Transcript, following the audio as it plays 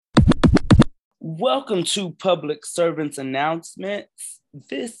Welcome to Public Servants Announcements.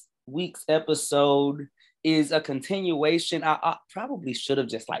 This week's episode is a continuation. I probably should have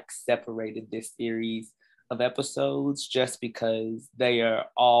just separated this series of episodes just because they are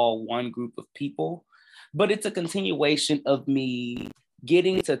all one group of people. But it's a continuation of me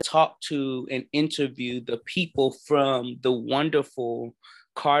getting to talk to and interview the people from the wonderful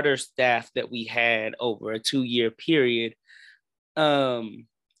Carter staff that we had over a 2-year period.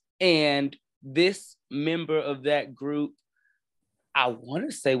 And this member of that group, I want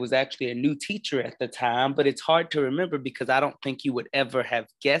to say, was actually a new teacher at the time, but it's hard to remember because I don't think you would ever have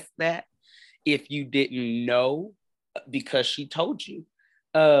guessed that if you didn't know, because she told you.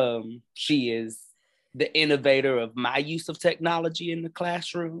 She is the innovator of my use of technology in the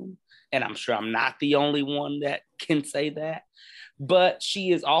classroom, and I'm sure I'm not the only one that can say that. But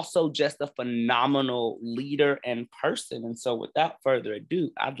she is also just a phenomenal leader and person. And so without further ado,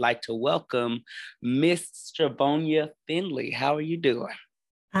 I'd like to welcome Miss Shavonia Finley. How are you doing?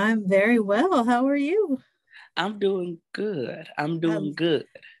 I'm very well. How are you? I'm doing good. I'm doing good.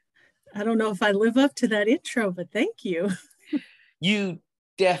 I don't know if I live up to that intro, but thank you. You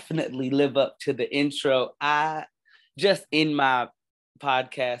definitely live up to the intro. I just in my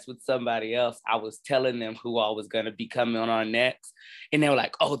podcast with somebody else, I was telling them who all was going to be coming on next. And they were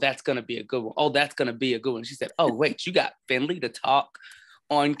like, oh, that's going to be a good one. Oh, that's going to be a good one. She said, oh, wait, you got Finley to talk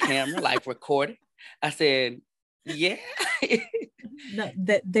on camera, recording? I said, yeah. No,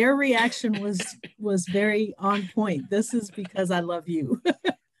 that their reaction was very on point. This is because I love you.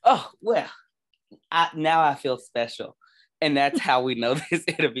 Oh, well, now I feel special. And that's how we know this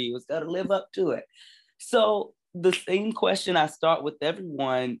interview is going to live up to it. So the same question I start with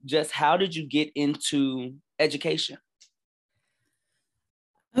everyone, just how did you get into education?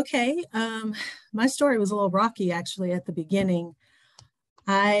 Okay. My story was a little rocky actually at the beginning.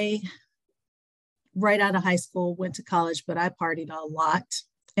 I, right out of high school, went to college, but I partied a lot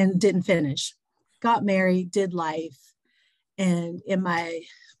and didn't finish. Got married, did life. And in my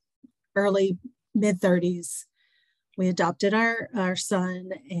early mid-30s, we adopted our son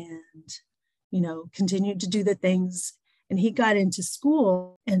and continued to do the things. And he got into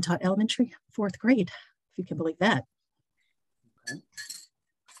school and taught elementary, 4th grade, if you can believe that.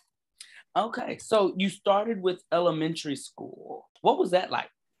 Okay. So you started with elementary school. What was that like?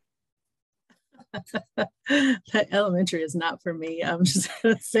 That elementary is not for me. I'm just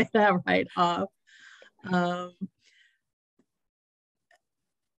going to say that right off.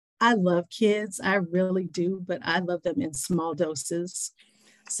 I love kids. I really do, but I love them in small doses.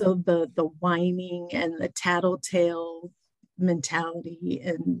 So the whining and the tattletale mentality,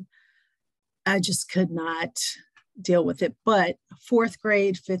 and I just could not deal with it. But 4th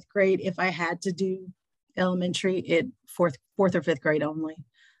grade, 5th grade, if I had to do elementary, fourth or 5th grade only,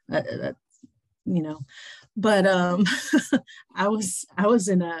 But I was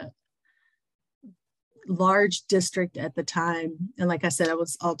in a large district at the time. And like I said, I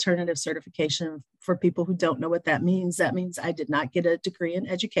was alternative certification. For people who don't know what that means I did not get a degree in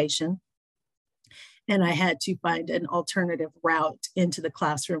education. And I had to find an alternative route into the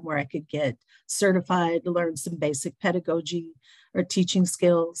classroom where I could get certified, learn some basic pedagogy or teaching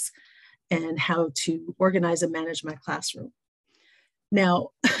skills, and how to organize and manage my classroom. Now,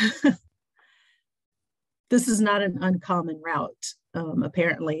 this is not an uncommon route.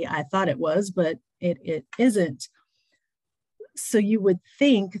 Apparently, I thought it was, but it isn't. So you would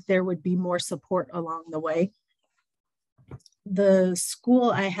think there would be more support along the way. The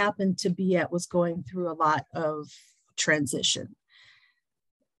school I happened to be at was going through a lot of transition.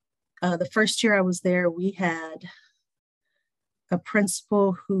 The first year I was there, we had a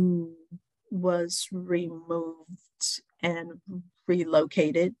principal who was removed and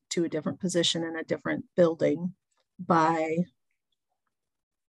relocated to a different position in a different building by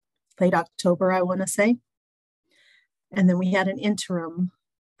late October, I want to say. And then we had an interim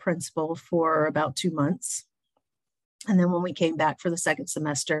principal for about 2 months. And then when we came back for the second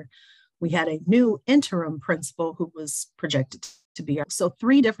semester, we had a new interim principal who was projected to be. So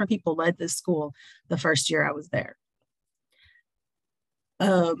 3 different people led this school the first year I was there.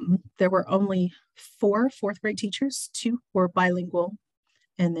 There were only 4 4th grade teachers, 2 were bilingual,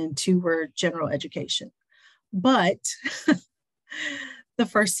 and then 2 were general education. But the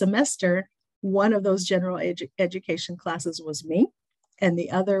first semester, one of those general education classes was me, and the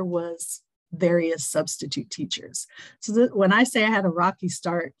other was various substitute teachers. So when I say I had a rocky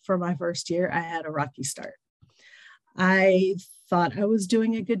start for my first year, I had a rocky start. I thought I was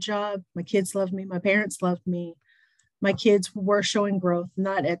doing a good job. My kids loved me. My parents loved me. My kids were showing growth,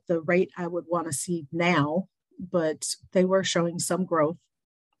 not at the rate I would want to see now, but they were showing some growth.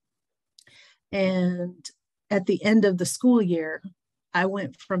 And at the end of the school year, I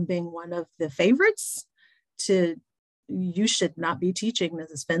went from being one of the favorites to, you should not be teaching,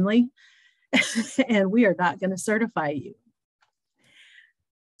 Mrs. Finley, and we are not going to certify you.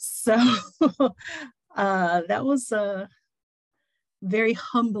 So that was a very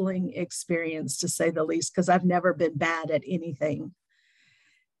humbling experience, to say the least, because I've never been bad at anything.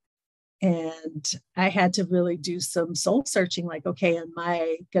 And I had to really do some soul searching, like, okay, am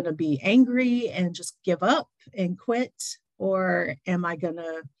I going to be angry and just give up and quit? Or am I going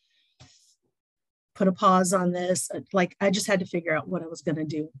to put a pause on this? Like, I just had to figure out what I was going to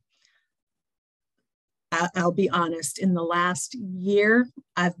do. I'll be honest, in the last year,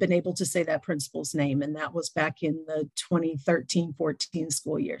 I've been able to say that principal's name, and that was back in the 2013-14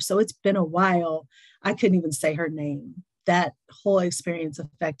 school year. So it's been a while. I couldn't even say her name. That whole experience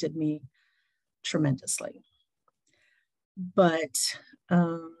affected me tremendously. But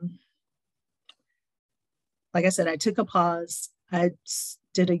like I said, I took a pause. I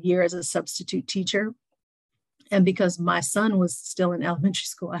did a year as a substitute teacher. And because my son was still in elementary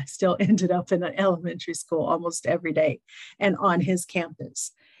school, I still ended up in an elementary school almost every day and on his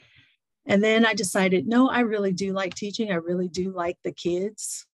campus. And then I decided, no, I really do like teaching. I really do like the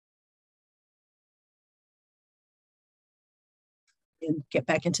kids. And get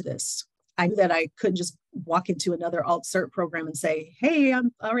back into this. I knew that I couldn't just walk into another alt-cert program and say, hey,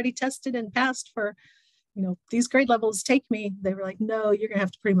 I'm already tested and passed for, these grade levels, take me. They were like, no, you're gonna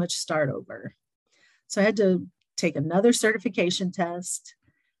have to pretty much start over. So I had to take another certification test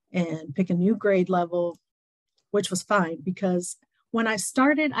and pick a new grade level, which was fine, because when I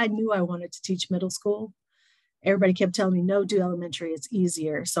started, I knew I wanted to teach middle school. Everybody kept telling me, no, do elementary, it's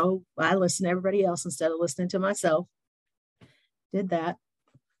easier. So I listened to everybody else instead of listening to myself. Did that.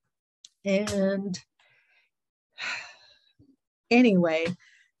 And anyway,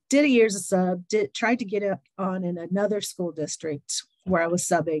 did a year as a sub, tried to get it on in another school district where I was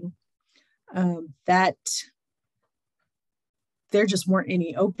subbing. That there just weren't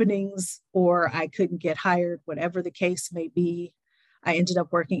any openings, or I couldn't get hired, whatever the case may be. I ended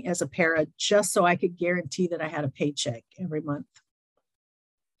up working as a para just so I could guarantee that I had a paycheck every month.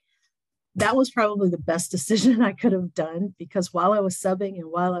 That was probably the best decision I could have done, because while I was subbing and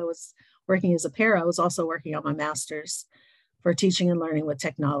while I was working as a para, I was also working on my master's for teaching and learning with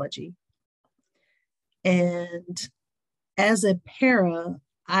technology. And as a para,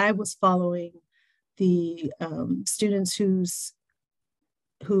 I was following the students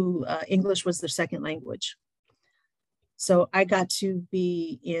who English was their second language. So I got to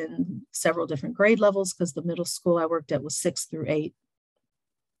be in several different grade levels, because the middle school I worked at was 6 through 8.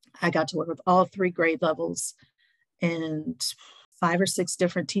 I got to work with all 3 grade levels and 5 or 6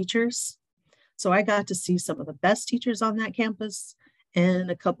 different teachers. So I got to see some of the best teachers on that campus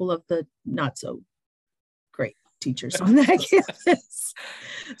and a couple of the not so great teachers on that campus.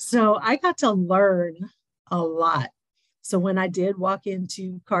 So I got to learn a lot. So when I did walk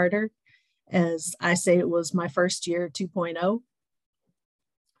into Carter, as I say, it was my first year 2.0,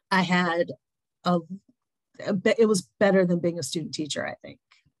 I had it was better than being a student teacher, I think.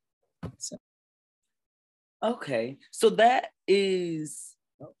 So. Okay. So that is.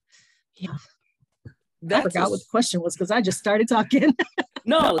 Yeah. I forgot what the question was, because I just started talking.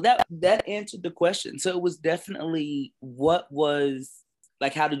 No, that answered the question. So it was definitely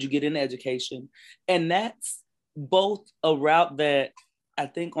how did you get into education? And that's both a route that I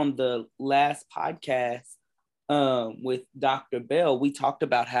think on the last podcast with Dr. Bell, we talked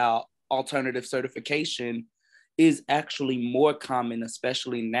about how alternative certification is actually more common,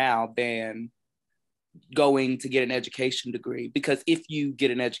 especially now, than going to get an education degree. Because if you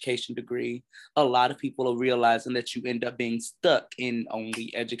get an education degree, a lot of people are realizing that you end up being stuck in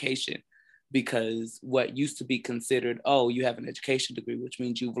only education, because what used to be considered, oh, you have an education degree, which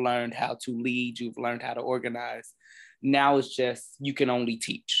means you've learned how to lead, you've learned how to organize. Now it's just, you can only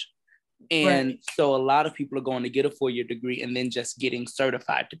teach. And right. So a lot of people are going to get a 4-year degree and then just getting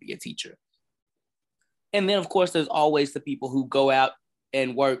certified to be a teacher. And then, of course, there's always the people who go out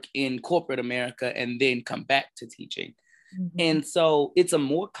and work in corporate America and then come back to teaching. Mm-hmm. And so it's a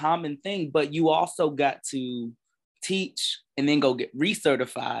more common thing, but you also got to teach and then go get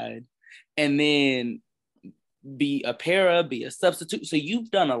recertified and then be a para, be a substitute. So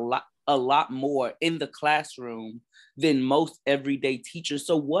you've done a lot more in the classroom than most everyday teachers.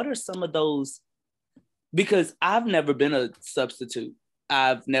 So what are some of those, because I've never been a substitute.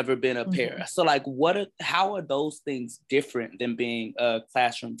 I've never been a para. So like, how are those things different than being a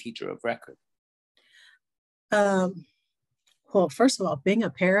classroom teacher of record? Well, first of all, being a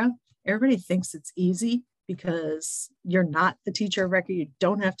para, everybody thinks it's easy because you're not the teacher of record. You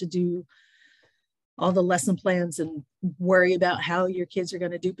don't have to do all the lesson plans and worry about how your kids are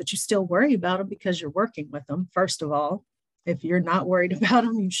going to do, but you still worry about them because you're working with them. First of all, if you're not worried about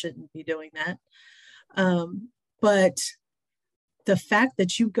them, you shouldn't be doing that. But the fact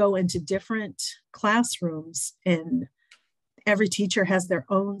that you go into different classrooms and every teacher has their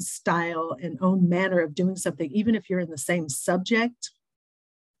own style and own manner of doing something, even if you're in the same subject,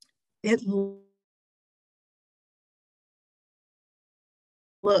 it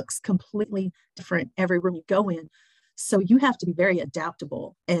looks completely different every room you go in. So you have to be very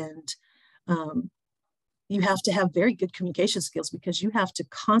adaptable, and you have to have very good communication skills, because you have to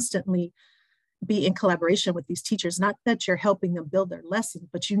constantly be in collaboration with these teachers. Not that you're helping them build their lesson,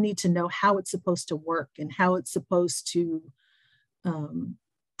 but you need to know how it's supposed to work and how it's supposed to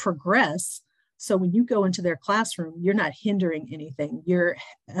progress. So when you go into their classroom, you're not hindering anything. You're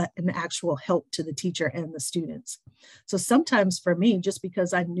an actual help to the teacher and the students. So sometimes for me, just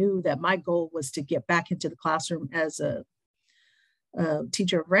because I knew that my goal was to get back into the classroom as a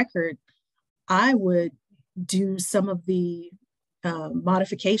teacher of record, I would do some of the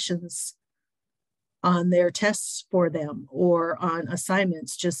modifications on their tests for them or on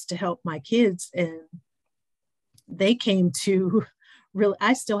assignments just to help my kids. And they came to really,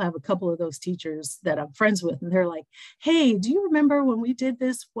 I still have a couple of those teachers that I'm friends with, and they're like, hey, do you remember when we did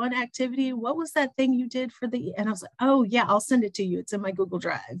this one activity? What was that thing you did for the, and I was like, oh yeah, I'll send it to you. It's in my Google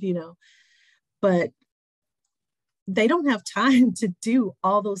Drive, but they don't have time to do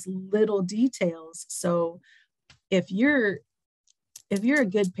all those little details. So if you're a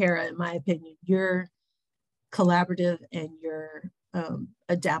good para, in my opinion, you're collaborative and you're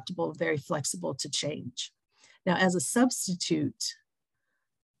adaptable, very flexible to change. Now, as a substitute,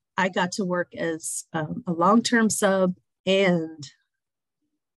 I got to work as a long-term sub and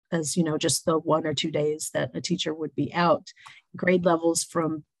as, just the 1 or 2 days that a teacher would be out. Grade levels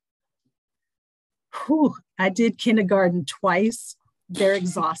from, I did kindergarten twice. They're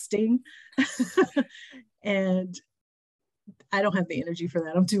exhausting. And I don't have the energy for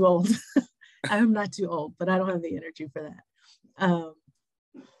that. I'm too old. I'm not too old, but I don't have the energy for that.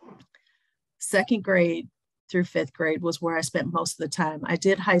 Second grade through 5th grade was where I spent most of the time. I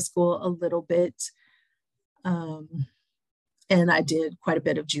did high school a little bit, and I did quite a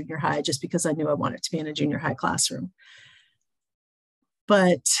bit of junior high just because I knew I wanted to be in a junior high classroom.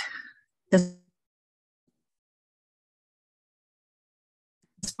 But as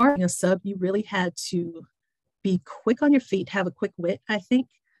far as a sub, you really had to be quick on your feet, have a quick wit, I think,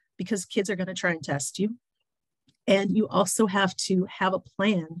 because kids are going to try and test you. And you also have to have a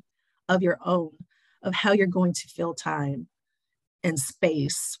plan of your own of how you're going to fill time and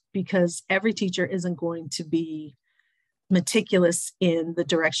space, because every teacher isn't going to be meticulous in the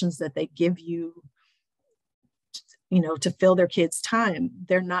directions that they give you, to fill their kids' time.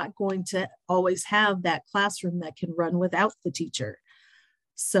 They're not going to always have that classroom that can run without the teacher.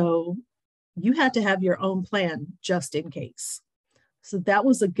 So you had to have your own plan just in case. So that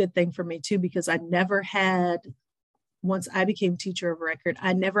was a good thing for me too, because I never had, once I became teacher of record,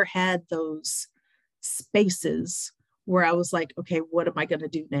 I never had those spaces where I was like, okay, what am I going to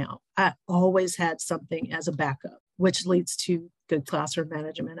do now? I always had something as a backup, which leads to good classroom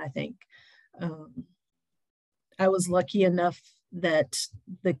management, I think. I was lucky enough that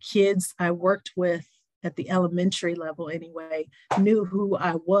the kids I worked with at the elementary level anyway knew who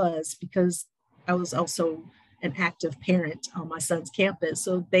I was, because I was also an active parent on my son's campus.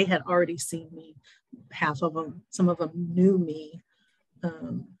 So they had already seen me, half of them, some of them knew me.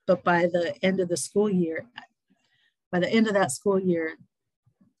 But by the end of that school year,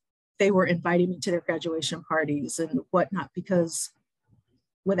 they were inviting me to their graduation parties and whatnot, because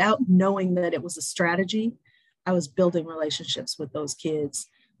without knowing that it was a strategy, I was building relationships with those kids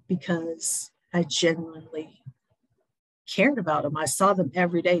because I genuinely cared about them. I saw them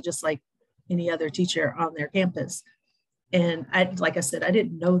every day, just like any other teacher on their campus. And like I said, I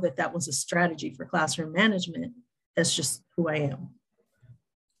didn't know that that was a strategy for classroom management. That's just who I am.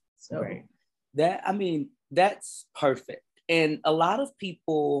 So right. That's perfect. And a lot of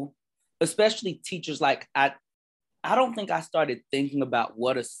people, especially teachers, like I don't think I started thinking about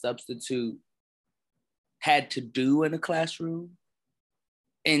what a substitute had to do in a classroom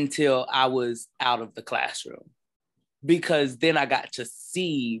until I was out of the classroom, because then I got to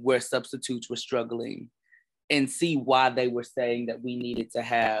see where substitutes were struggling and see why they were saying that we needed to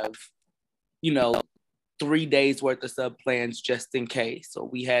have, 3 days worth of sub plans just in case, or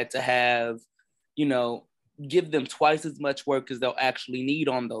we had to have, give them twice as much work as they'll actually need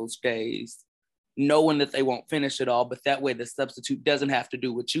on those days, knowing that they won't finish it all. But that way the substitute doesn't have to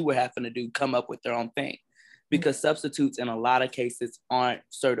do what you were having to do, come up with their own thing. Because substitutes in a lot of cases aren't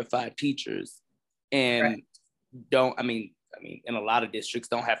certified teachers. and in a lot of districts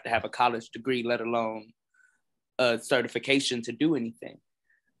don't have to have a college degree, let alone a certification to do anything.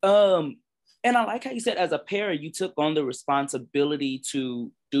 And I like how you said, as a parent, you took on the responsibility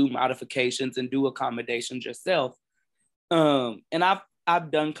to do modifications and do accommodations yourself. And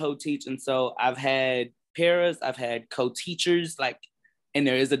I've done co-teaching, so I've had paras, I've had co-teachers, and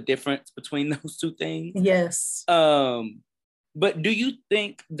there is a difference between those two things. Yes. But do you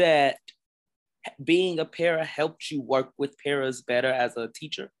think that being a para helped you work with paras better as a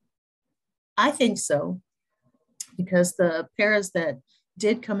teacher? I think so, because the paras that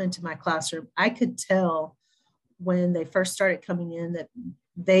did come into my classroom, I could tell when they first started coming in that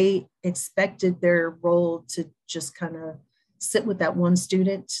they expected their role to just kind of sit with that one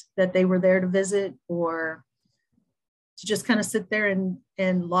student that they were there to visit, or to just kind of sit there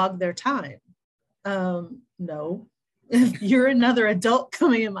and log their time. No, if you're another adult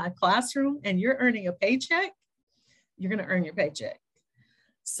coming in my classroom and you're earning a paycheck, you're going to earn your paycheck.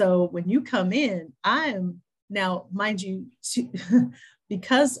 So when you come in, now, mind you,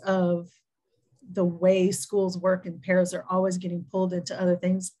 because of the way schools work and paras are always getting pulled into other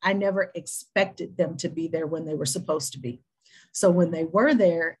things, I never expected them to be there when they were supposed to be. So when they were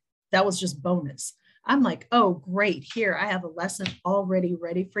there, that was just bonus. I'm like, oh, great. Here, I have a lesson already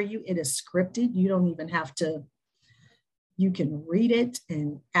ready for you. It is scripted. You don't even have to, you can read it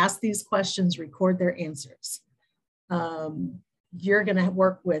and ask these questions, record their answers. You're going to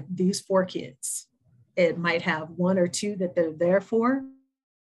work with these 4 kids. It might have 1 or 2 that they're there for.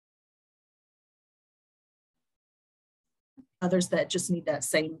 Others that just need that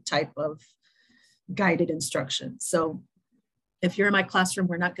same type of guided instruction. So if you're in my classroom,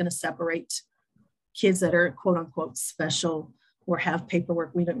 we're not going to separate kids that are quote unquote special or have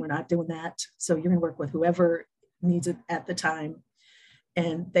paperwork. We're not doing that. So you're going to work with whoever needs it at the time.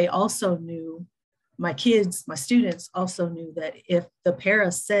 And they also knew, my students also knew that if the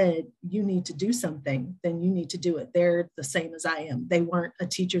para said you need to do something, then you need to do it. They're the same as I am. They weren't a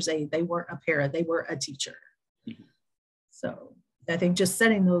teacher's aide. They weren't a para. They were a teacher. Mm-hmm. So I think just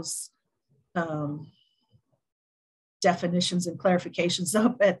setting those definitions and clarifications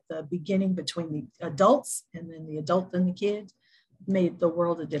up at the beginning between the adults and then the adult and the kid made the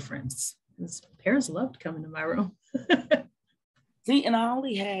world a difference. Paras loved coming to my room. See, and I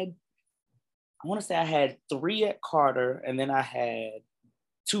want to say I had 3 at Carter, and then I had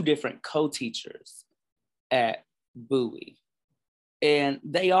 2 different co-teachers at Bowie. And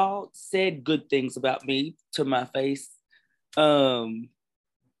they all said good things about me to my face. And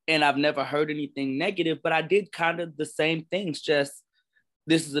I've never heard anything negative, but I did kind of the same things, just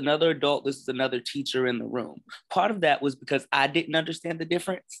this is another adult, this is another teacher in the room. Part of that was because I didn't understand the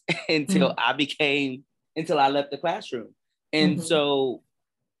difference until I left the classroom. And so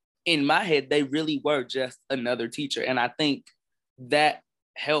in my head, they really were just another teacher. And I think that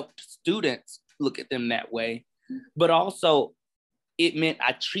helped students look at them that way. But also, it meant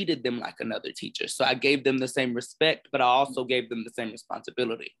I treated them like another teacher. So I gave them the same respect, but I also gave them the same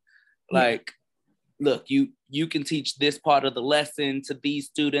responsibility. Like, look, you can teach this part of the lesson to these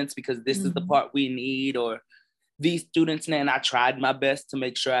students because this is the part we need, or these students. And I tried my best to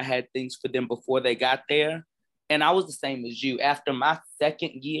make sure I had things for them before they got there. And I was the same as you. After my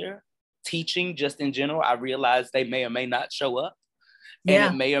 2nd year teaching, just in general, I realized they may or may not show up,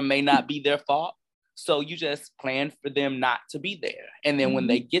 and it may or may not be their fault. So you just plan for them not to be there. And then when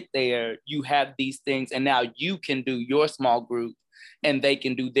they get there, you have these things, and now you can do your small group and they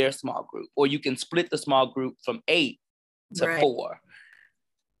can do their small group, or you can split the small group from 8 to 4.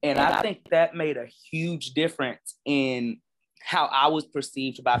 And I think that made a huge difference in how I was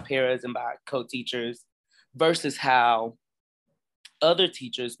perceived by paras and by co-teachers versus how other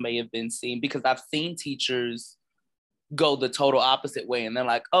teachers may have been seen, because I've seen teachers go the total opposite way. And they're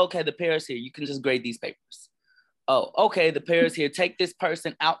like, okay, the para's here, you can just grade these papers. Oh, okay, the para's here, take this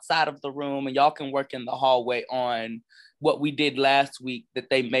person outside of the room and y'all can work in the hallway on what we did last week that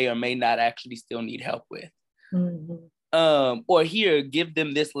they may or may not actually still need help with. Or here, give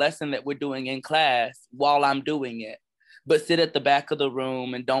them this lesson that we're doing in class while I'm doing it, but sit at the back of the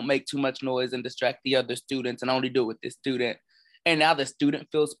room and don't make too much noise and distract the other students, and only do it with this student. And now the student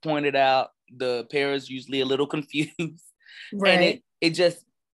feels pointed out. The para's usually a little confused. And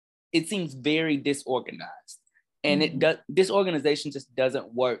it seems very disorganized. And this organization just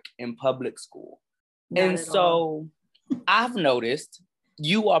doesn't work in public school. And so I've noticed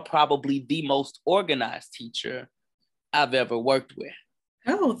you are probably the most organized teacher I've ever worked with.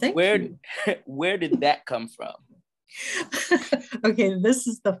 Oh, thank you. Where did that come from? Okay, this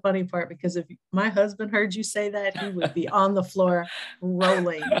is the funny part, because if my husband heard you say that, he would be on the floor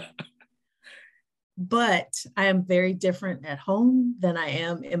rolling. but I am very different at home than I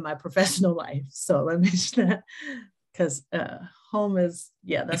am in my professional life. So let me mention that, because home is,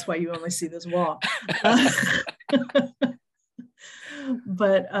 yeah, that's why you only see this wall.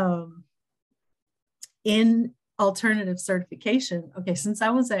 But in alternative certification, okay, since I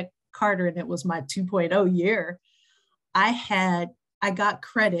was at Carter and it was my 2.0 year, I got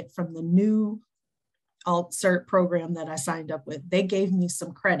credit from the new alt cert program that I signed up with. They gave me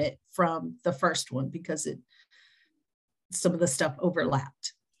some credit from the first one because some of the stuff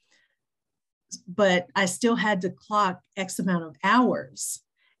overlapped. But I still had to clock X amount of hours.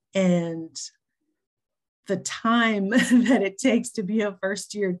 And the time that it takes to be a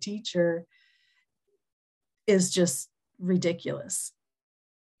first year teacher is just ridiculous.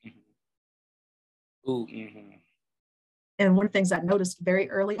 Ooh, mm-hmm. And one of the things I noticed very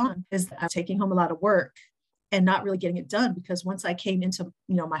early on is that I'm taking home a lot of work and not really getting it done, because once I came into,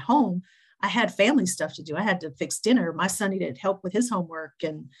 my home, I had family stuff to do. I had to fix dinner. My son needed help with his homework.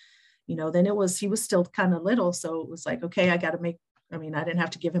 And, then he was still kind of little. So it was like, okay, I got to I didn't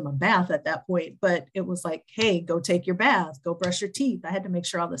have to give him a bath at that point, but it was like, hey, go take your bath, go brush your teeth. I had to make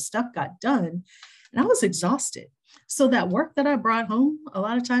sure all this stuff got done. And I was exhausted. So that work that I brought home, a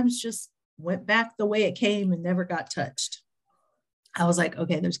lot of times just went back the way it came and never got touched. I was like,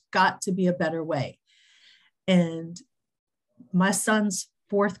 okay, there's got to be a better way. And my son's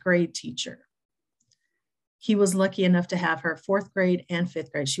fourth grade teacher, he was lucky enough to have her fourth grade and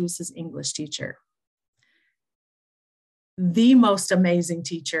fifth grade. She was his English teacher. The most amazing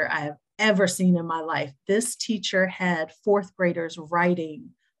teacher I have ever seen in my life. This teacher had fourth graders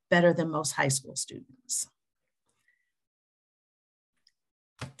writing better than most high school students.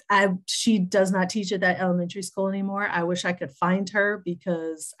 She does not teach at that elementary school anymore. I wish I could find her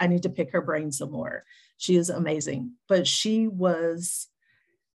because I need to pick her brain some more. She is amazing, but she was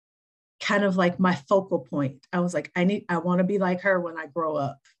kind of like my focal point. I was like, I want to be like her when I grow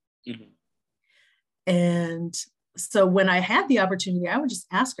up. Mm-hmm. And so when I had the opportunity, I would just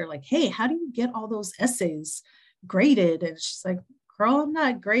ask her like, hey, how do you get all those essays graded? And she's like, girl, I'm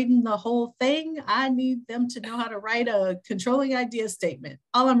not grading the whole thing. I need them to know how to write a controlling idea statement.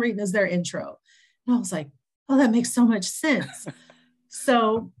 All I'm reading is their intro. And I was like, oh, that makes so much sense.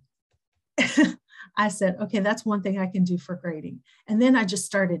 So I said, okay, that's one thing I can do for grading. And then I just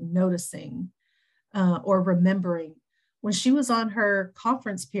started noticing or remembering when she was on her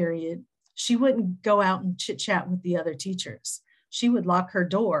conference period, she wouldn't go out and chit chat with the other teachers. She would lock her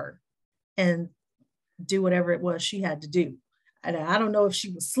door and do whatever it was she had to do. And I don't know if she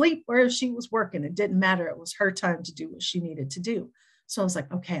was asleep or if she was working. It didn't matter. It was her time to do what she needed to do. So I was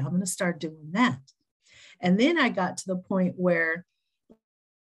like, okay, I'm going to start doing that. And then I got to the point where,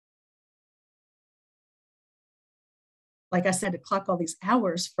 like I said, to clock all these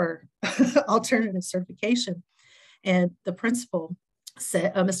hours for alternative certification. And the principal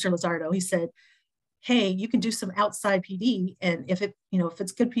said, Mr. Lizardo, he said, hey, you can do some outside PD. And if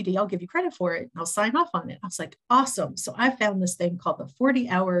it's good PD, I'll give you credit for it and I'll sign off on it. I was like, awesome. So I found this thing called the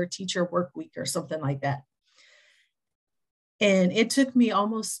 40-hour teacher work week or something like that. And it took me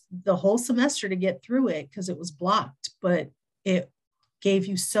almost the whole semester to get through it because it was blocked, but it gave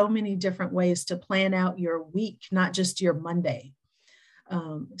you so many different ways to plan out your week, not just your Monday.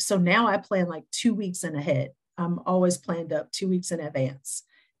 So now I plan like 2 weeks in ahead. I'm always planned up 2 weeks in advance,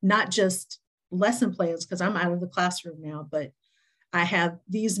 not just lesson plans because I'm out of the classroom now, but I have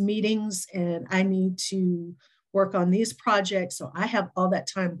these meetings and I need to work on these projects. So I have all that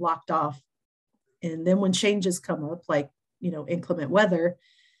time blocked off. And then when changes come up, like, inclement weather,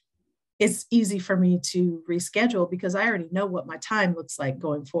 it's easy for me to reschedule because I already know what my time looks like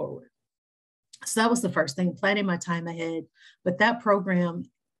going forward. So that was the first thing, planning my time ahead. But that program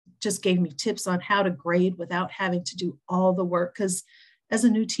just gave me tips on how to grade without having to do all the work. Because as a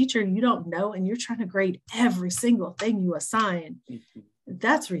new teacher, you don't know, and you're trying to grade every single thing you assign. Mm-hmm.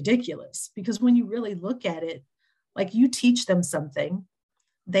 That's ridiculous because when you really look at it, like you teach them something,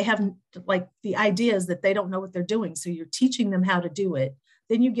 they have like the idea is that they don't know what they're doing. So you're teaching them how to do it.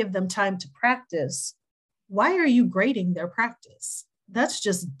 Then you give them time to practice. Why are you grading their practice? That's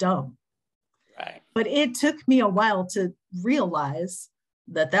just dumb. Right. But it took me a while to realize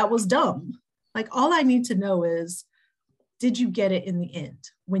that was dumb. Like all I need to know is, did you get it in the end?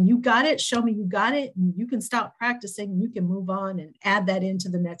 When you got it, show me you got it, and you can stop practicing and you can move on and add that into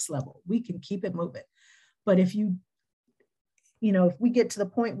the next level. We can keep it moving. But if if we get to the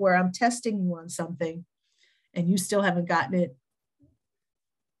point where I'm testing you on something and you still haven't gotten it,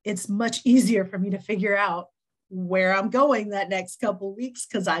 it's much easier for me to figure out where I'm going that next couple of weeks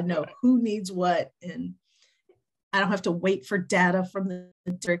because I know who needs what, and I don't have to wait for data from the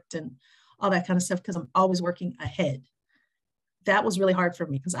district and all that kind of stuff, because I'm always working ahead. That was really hard for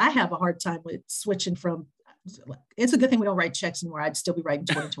me because I have a hard time with switching from, it's a good thing we don't write checks anymore. I'd still be writing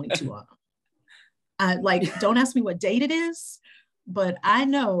 2022 on them. Don't ask me what date it is, but I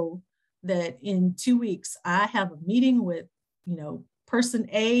know that in 2 weeks, I have a meeting with, person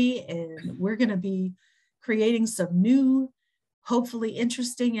A, and we're going to be creating some new, hopefully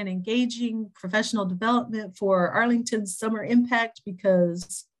interesting and engaging professional development for Arlington's Summer Impact,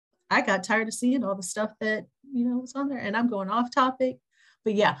 because I got tired of seeing all the stuff that, was on there, and I'm going off topic.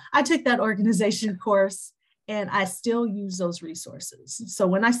 But yeah, I took that organization course and I still use those resources. So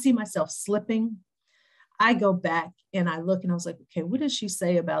when I see myself slipping, I go back and I look and I was like, okay, what did she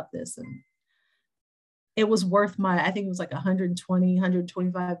say about this? And it was worth I think it was like 120,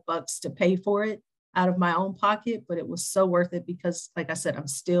 125 bucks to pay for it out of my own pocket, but it was so worth it because, like I said, I'm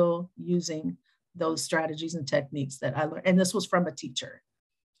still using those strategies and techniques that I learned. And this was from a teacher.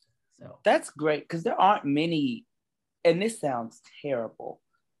 So that's great, because there aren't many, and this sounds terrible,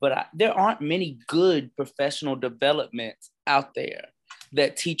 but there aren't many good professional developments out there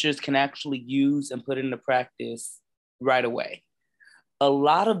that teachers can actually use and put into practice right away. A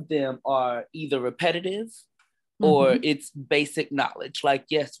lot of them are either repetitive or it's basic knowledge. Like,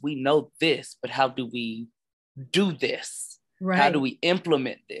 yes, we know this, but how do we do this? Right. How do we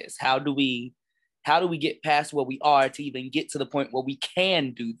implement this? How do we get past where we are to even get to the point where we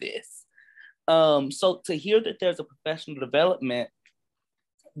can do this? So to hear that there's a professional development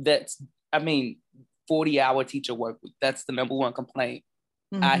that's, 40-hour teacher work week, that's the number one complaint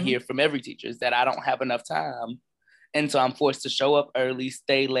I hear from every teacher, is that I don't have enough time. And so I'm forced to show up early,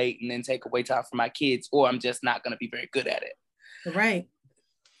 stay late, and then take away time from my kids, or I'm just not going to be very good at it. Right.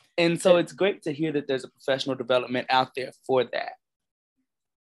 And so it's great to hear that there's a professional development out there for that.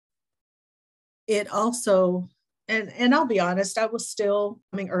 It also, and I'll be honest, I was still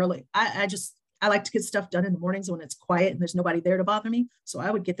coming early. I like to get stuff done in the mornings when it's quiet and there's nobody there to bother me. So I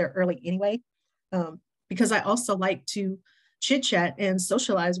would get there early anyway, because I also like to chit chat and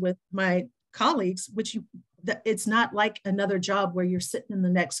socialize with my colleagues, it's not like another job where you're sitting in the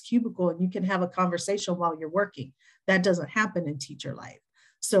next cubicle and you can have a conversation while you're working. That doesn't happen in teacher life.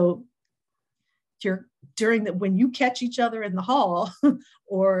 So when you catch each other in the hall,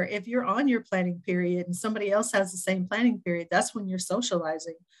 or if you're on your planning period and somebody else has the same planning period, that's when you're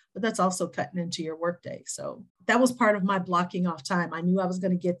socializing, but that's also cutting into your workday. So that was part of my blocking off time. I knew I was going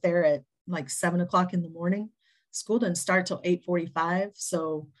to get there at like 7:00 in the morning. School didn't start till 8:45.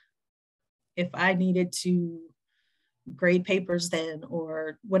 So if I needed to grade papers then,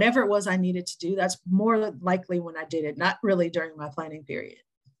 or whatever it was I needed to do, that's more likely when I did it, not really during my planning period,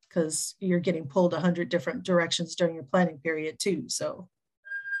 because you're getting pulled 100 different directions during your planning period too. So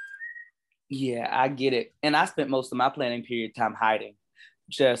yeah, I get it. And I spent most of my planning period time hiding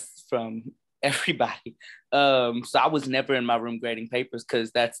just from everybody. So I was never in my room grading papers,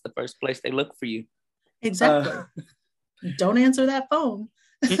 because that's the first place they look for you. Exactly. Don't answer that phone.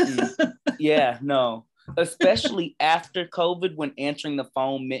 Yeah, no. Especially after COVID, when answering the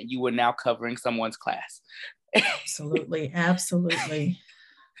phone meant you were now covering someone's class. Absolutely. Absolutely.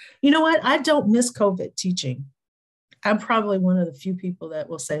 You know what? I don't miss COVID teaching. I'm probably one of the few people that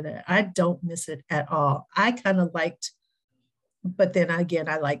will say that. I don't miss it at all. I kind of liked, but then again,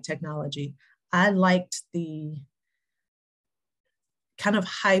 I like technology. I liked the kind of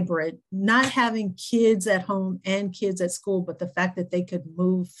hybrid, not having kids at home and kids at school, but the fact that they could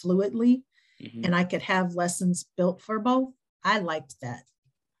move fluidly and I could have lessons built for both. I liked that,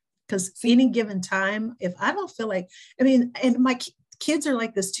 because any given time, if I don't feel like, and my kids are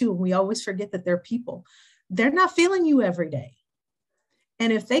like this too, and we always forget that they're people. They're not feeling you every day.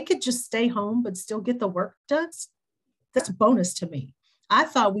 And if they could just stay home, but still get the work done, that's a bonus to me. I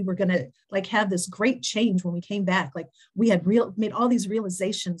thought we were going to have this great change when we came back. Like, we had made all these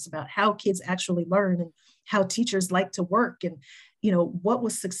realizations about how kids actually learn and how teachers like to work and, what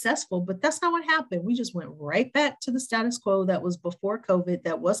was successful, but that's not what happened. We just went right back to the status quo that was before COVID,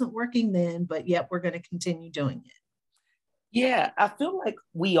 that wasn't working then, but yet we're going to continue doing it. Yeah, I feel like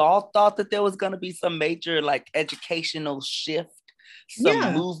we all thought that there was going to be some major educational shift,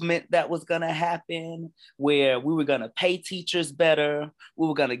 some movement that was going to happen, where we were going to pay teachers better. We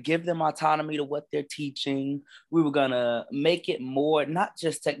were going to give them autonomy to what they're teaching. We were going to make it more, not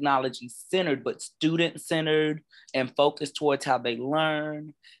just technology centered, but student centered and focused towards how they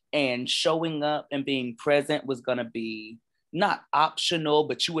learn. And showing up and being present was going to be not optional,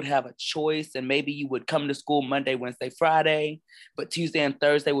 but you would have a choice. And maybe you would come to school Monday, Wednesday, Friday, but Tuesday and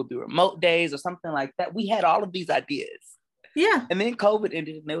Thursday would be remote days or something like that. We had all of these ideas. Yeah. And then COVID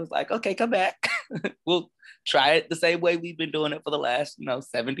ended and it was like, okay, come back. We'll try it the same way we've been doing it for the last,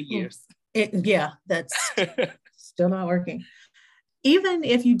 70 years. Yeah, that's still not working. Even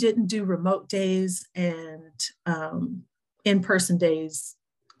if you didn't do remote days and in-person days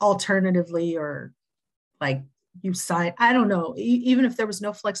alternatively, or like you sign, I don't know, even if there was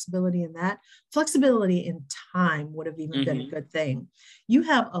no flexibility in that, flexibility in time would have even been a good thing. You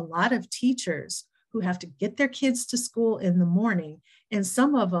have a lot of teachers who have to get their kids to school in the morning, and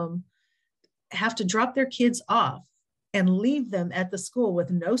some of them have to drop their kids off and leave them at the school with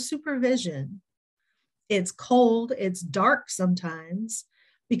no supervision. It's cold, it's dark sometimes,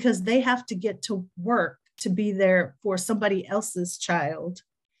 because they have to get to work to be there for somebody else's child,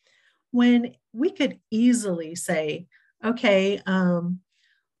 when we could easily say, okay,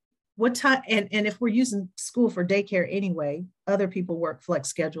 what time, and if we're using school for daycare anyway, other people work flex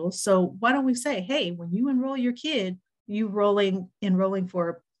schedules. So why don't we say, hey, when you enroll your kid, you enrolling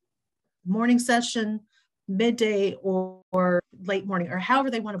for morning session, midday, or late morning, or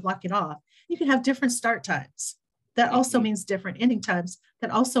however they want to block it off. You can have different start times. That also means different ending times.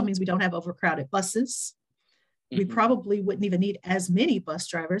 That also means we don't have overcrowded buses. We probably wouldn't even need as many bus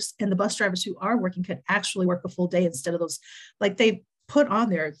drivers. And the bus drivers who are working could actually work a full day instead of those, like they put on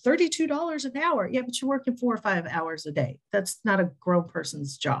there, $32 an hour. Yeah, but you're working 4 or 5 hours a day. That's not a grown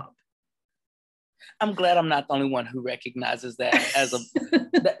person's job. I'm glad I'm not the only one who recognizes that as a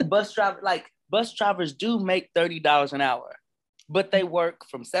bus driver. Like, bus drivers do make $30 an hour, but they work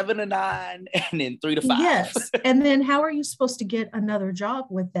from 7 to 9 and then 3 to 5. Yes. And then how are you supposed to get another job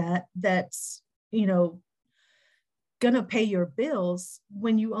with that? That's, going to pay your bills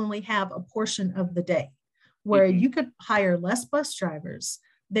when you only have a portion of the day, where you could hire less bus drivers.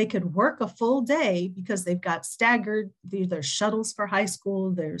 They could work a full day because they've got staggered, there's shuttles for high school,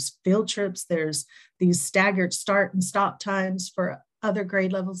 there's field trips, there's these staggered start and stop times for other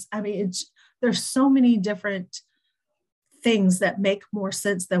grade levels. I mean, there's so many different things that make more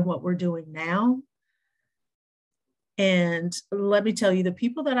sense than what we're doing now. And let me tell you, the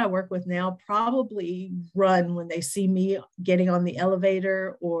people that I work with now probably run when they see me getting on the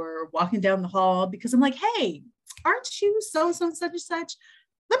elevator or walking down the hall, because I'm like, hey, aren't you so-and-so and such and such?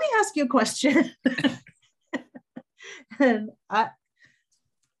 Let me ask you a question. And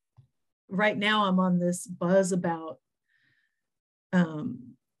right now I'm on this buzz about,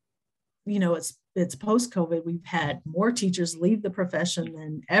 it's post-COVID. We've had more teachers leave the profession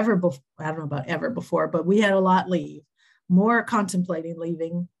than ever before. I don't know about ever before, but we had a lot leave, more contemplating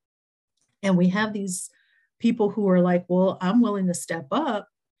leaving. And we have these people who are like, well, I'm willing to step up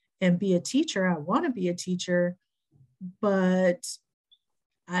and be a teacher. I want to be a teacher, but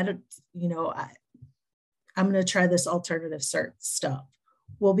I don't, I'm going to try this alternative cert stuff.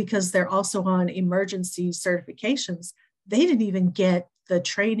 Well, because they're also on emergency certifications, they didn't even get the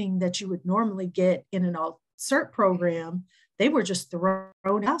training that you would normally get in an alt cert program. They were just thrown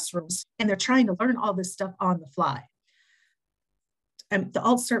in classrooms, and they're trying to learn all this stuff on the fly. And the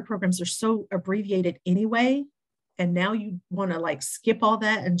alt cert programs are so abbreviated anyway. And now you want to like skip all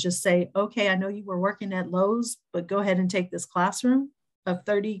that and just say, okay, I know you were working at Lowe's, but go ahead and take this classroom of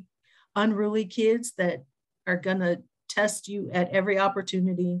 30 unruly kids that are going to test you at every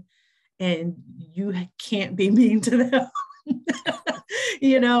opportunity, and you can't be mean to them.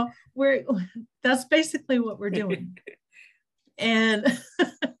 That's basically what we're doing. And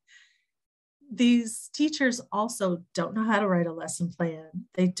these teachers also don't know how to write a lesson plan.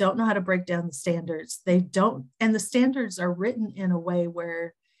 They don't know how to break down the standards. And the standards are written in a way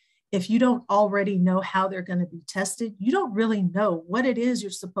where if you don't already know how they're going to be tested, you don't really know what it is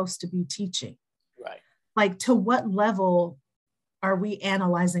you're supposed to be teaching. Right. Like, to what level are we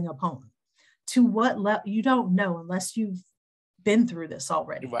analyzing a poem? To what level? You don't know unless you've been through this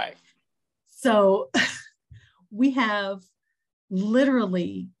already. Right. So we have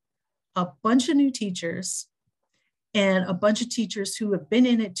literally a bunch of new teachers and a bunch of teachers who have been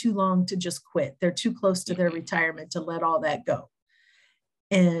in it too long to just quit. They're too close to their retirement to let all that go.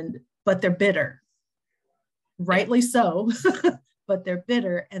 But they're bitter, rightly so, but they're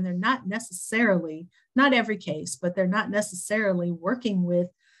bitter, and they're not necessarily, not every case, but they're not necessarily working with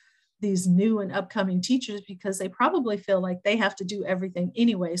these new and upcoming teachers because they probably feel like they have to do everything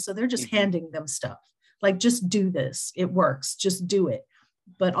anyway. So they're just handing them stuff. Like, just do this. It works. Just do it.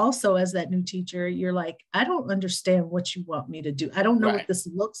 But also, as that new teacher, you're like, I don't understand what you want me to do. I don't know what this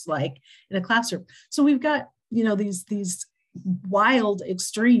looks like in a classroom. So we've got, these wild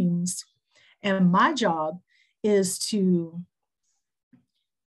extremes. And my job is to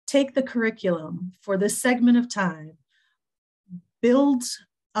take the curriculum for this segment of time, build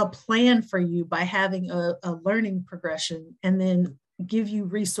a plan for you by having a learning progression, and then give you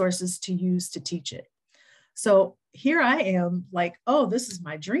resources to use to teach it. So here I am like, oh, this is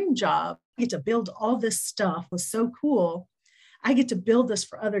my dream job. I get to build all this stuff. It was so cool. I get to build this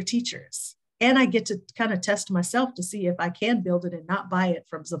for other teachers. And I get to kind of test myself to see if I can build it and not buy it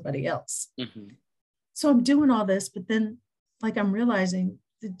from somebody else. Mm-hmm. So I'm doing all this, but then like I'm realizing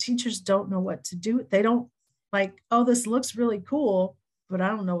the teachers don't know what to do. They don't like, oh, this looks really cool, but I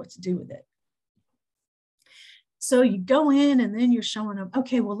don't know what to do with it. So you go in and then you're showing them,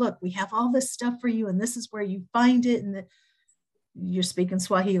 okay, well, look, we have all this stuff for you and this is where you find it. And you're speaking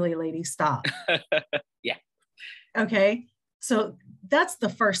Swahili, lady, stop. Yeah. Okay. So that's the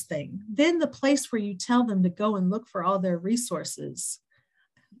first thing. Then the place where you tell them to go and look for all their resources.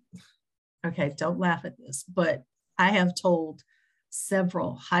 Okay, don't laugh at this, but I have told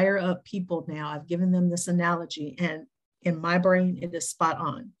several higher up people now, I've given them this analogy, and in my brain, it is spot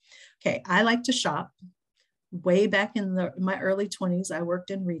on. Okay, I like to shop. Way back in my early 20s, I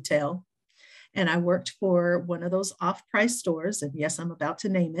worked in retail, and I worked for one of those off-price stores, and yes, I'm about to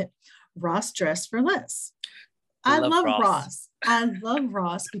name it, Ross Dress for Less. I love Ross. I love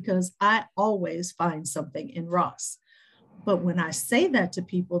Ross because I always find something in Ross. But when I say that to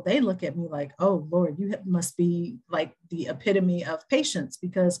people, they look at me like, oh, Lord, you must be like the epitome of patience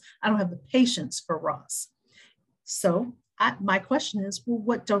because I don't have the patience for Ross. So my question is, well,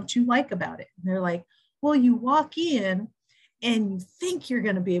 what don't you like about it? And they're like, well, you walk in and you think you're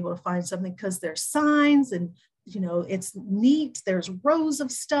going to be able to find something because there's signs and, you know, it's neat. There's rows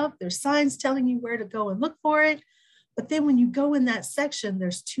of stuff. There's signs telling you where to go and look for it. But then when you go in that section,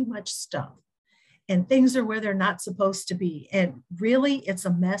 there's too much stuff and things are where they're not supposed to be. And really, it's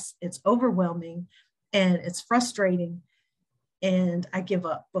a mess. It's overwhelming and it's frustrating. And I give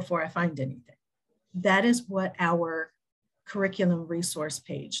up before I find anything. That is what our curriculum resource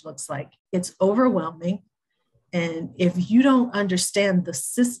page looks like. It's overwhelming. And if you don't understand the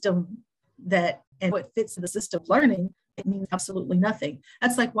system that and what fits in the system of learning, it means absolutely nothing.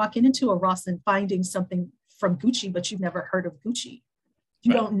 That's like walking into a Ross and finding something from Gucci, but you've never heard of Gucci.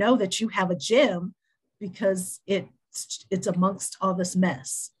 You don't know that you have a gem because it's amongst all this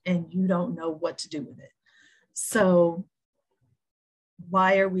mess and you don't know what to do with it. So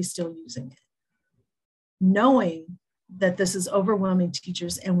why are we still using it? Knowing that this is overwhelming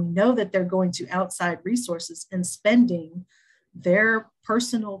teachers and we know that they're going to outside resources and spending their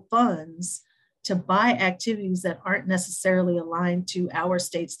personal funds to buy activities that aren't necessarily aligned to our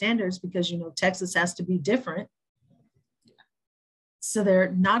state standards because, you know, Texas has to be different. So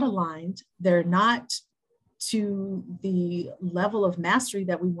they're not aligned. They're not to the level of mastery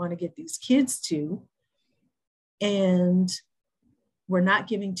that we want to get these kids to. And we're not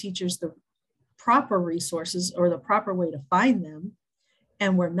giving teachers the proper resources or the proper way to find them.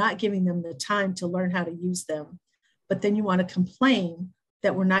 And we're not giving them the time to learn how to use them. But then you want to complain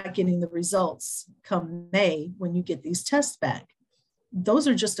that we're not getting the results come May when you get these tests back. Those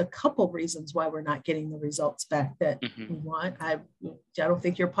are just a couple reasons why we're not getting the results back that we want. I don't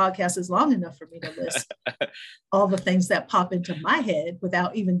think your podcast is long enough for me to list all the things that pop into my head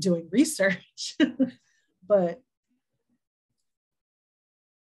without even doing research. But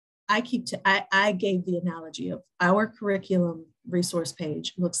I gave the analogy of our curriculum resource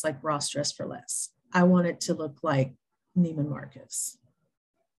page looks like Ross Dress for Less. I want it to look like Neiman Marcus.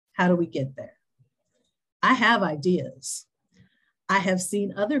 How do we get there? I have ideas. I have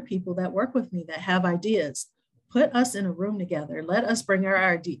seen other people that work with me that have ideas. Put us in a room together. Let us bring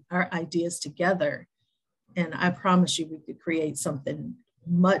our ideas together. And I promise you, we could create something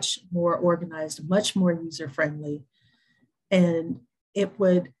much more organized, much more user-friendly. And it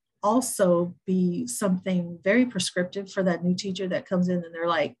would also be something very prescriptive for that new teacher that comes in and they're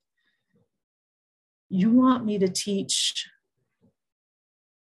like, you want me to teach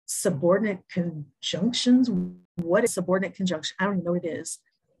subordinate conjunctions? What is subordinate conjunction? I don't even know what it is.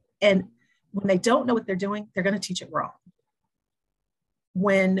 And when they don't know what they're doing, they're going to teach it wrong.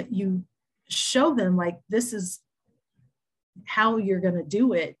 When you show them like, this is how you're going to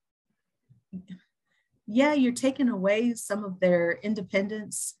do it, yeah, you're taking away some of their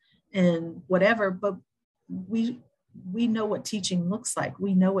independence and whatever, but we know what teaching looks like.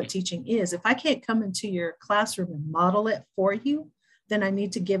 We know what teaching is. If I can't come into your classroom and model it for you, then I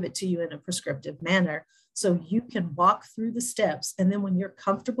need to give it to you in a prescriptive manner so you can walk through the steps. And then when you're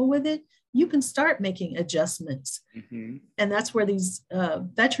comfortable with it, you can start making adjustments. Mm-hmm. And that's where these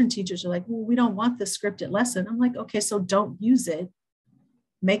veteran teachers are like, well, we don't want this scripted lesson. I'm like, okay, so don't use it.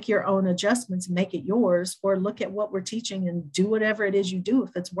 Make your own adjustments, make it yours, or look at what we're teaching and do whatever it is you do.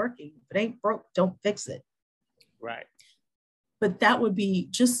 If it's working, if it ain't broke, don't fix it. Right. But that would be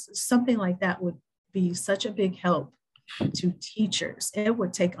just something like that would be such a big help to teachers. It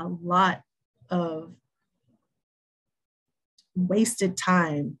would take a lot of wasted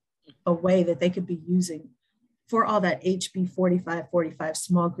time away that they could be using for all that HB 4545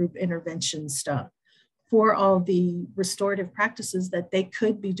 small group intervention stuff, for all the restorative practices that they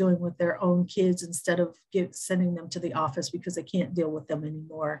could be doing with their own kids instead of sending them to the office because they can't deal with them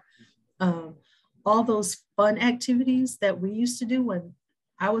anymore. All those fun activities that we used to do when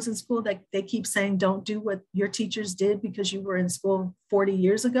I was in school, that they keep saying, don't do what your teachers did because you were in school 40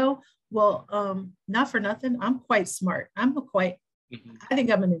 years ago. Well, not for nothing, I'm quite smart. I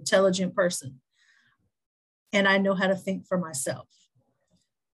think I'm an intelligent person. And I know how to think for myself.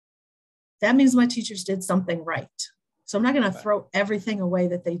 That means my teachers did something right. So I'm not going to throw everything away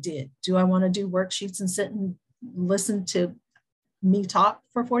that they did. Do I want to do worksheets and sit and listen to me talk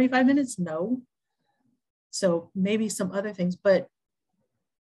for 45 minutes? No. So maybe some other things, but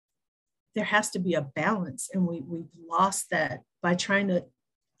there has to be a balance. And we've lost that by trying to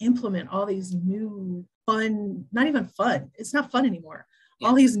implement all these new fun, not even fun. It's not fun anymore. Yeah.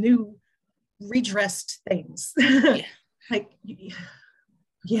 All these new redressed things. Yeah. Like,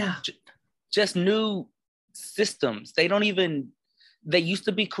 yeah. Just new systems. They used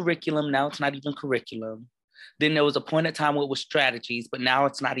to be curriculum. Now it's not even curriculum. Then there was a point in time where it was strategies, but now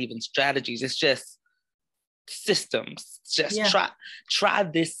it's not even strategies. It's just systems. Just try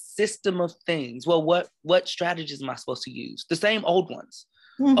this system of things. Well, what strategies am I supposed to use? The same old ones.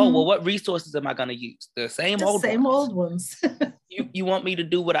 Mm-hmm. Oh, well, what resources am I going to use? The same old ones. You want me to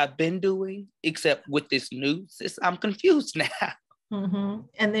do what I've been doing, except with this new system? I'm confused now. Mm-hmm.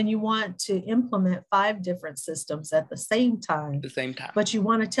 And then you want to implement 5 different systems at the same time. But you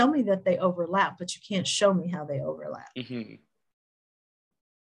want to tell me that they overlap, but you can't show me how they overlap. Mm-hmm.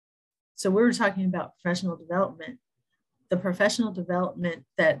 So we were talking about professional development. The professional development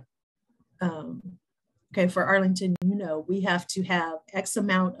that, for Arlington, we have to have X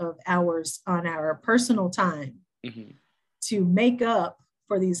amount of hours on our personal time to make up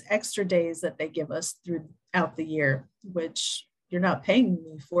for these extra days that they give us throughout the year, which you're not paying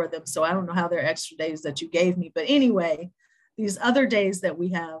me for them. So I don't know how they're extra days that you gave me. But anyway, these other days that we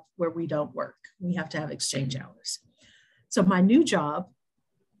have where we don't work, we have to have exchange hours. So my new job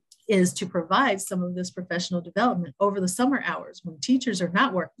is to provide some of this professional development over the summer hours when teachers are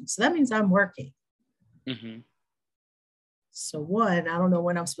not working. So that means I'm working. Mm-hmm. So 1, I don't know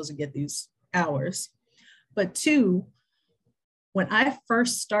when I'm supposed to get these hours, but 2, when I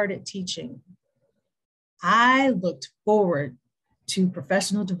first started teaching, I looked forward to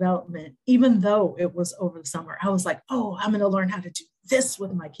professional development, even though it was over the summer. I was like, oh, I'm going to learn how to do this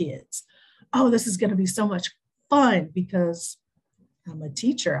with my kids. Oh, this is going to be so much fun because I'm a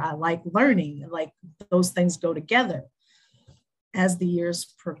teacher. I like learning. Like those things go together. As the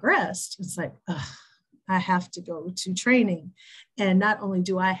years progressed, it's like, I have to go to training. And not only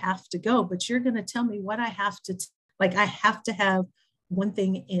do I have to go, but you're going to tell me what I have to, I have to have one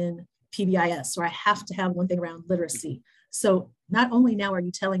thing in PBIS, or I have to have one thing around literacy. So not only now are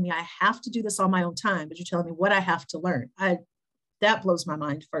you telling me I have to do this on my own time, but you're telling me what I have to learn. That blows my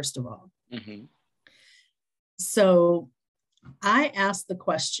mind, first of all. Mm-hmm. So I asked the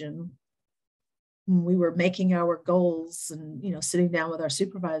question when we were making our goals and, sitting down with our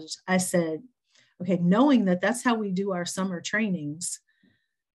supervisors. I said, okay, knowing that that's how we do our summer trainings,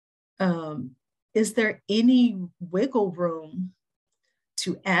 is there any wiggle room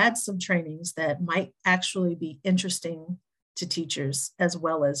to add some trainings that might actually be interesting to teachers as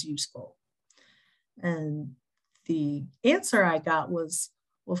well as useful? And the answer I got was,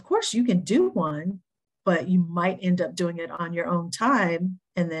 well, of course you can do one, but you might end up doing it on your own time.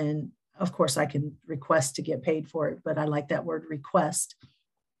 And then, of course, I can request to get paid for it, but I like that word request.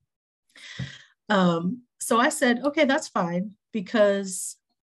 So I said, okay, that's fine, because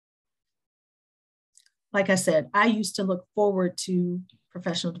like I said, I used to look forward to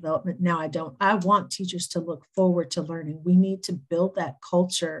professional development. Now I don't. I want teachers to look forward to learning. We need to build that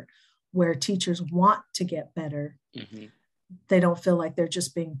culture where teachers want to get better. Mm-hmm. They don't feel like they're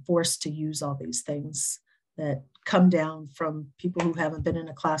just being forced to use all these things that come down from people who haven't been in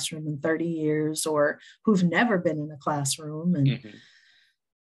a classroom in 30 years or who've never been in a classroom. And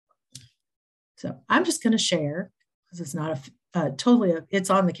so I'm just going to share, because it's not it's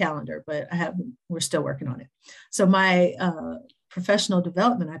on the calendar, but we're still working on it. So my professional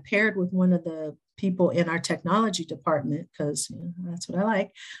development, I paired with one of the people in our technology department, because that's what I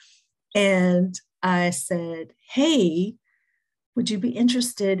like. And I said, hey, would you be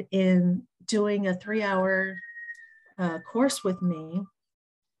interested in doing a 3-hour course with me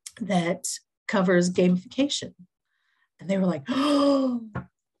that covers gamification? And they were like, oh,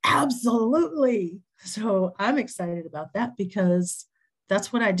 absolutely. So I'm excited about that, because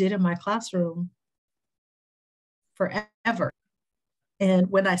that's what I did in my classroom forever. And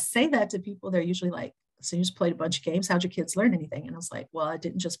when I say that to people, they're usually like, so you just played a bunch of games. How'd your kids learn anything? And I was like, well, I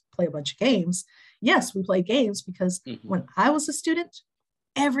didn't just play a bunch of games. Yes, we play games because when I was a student,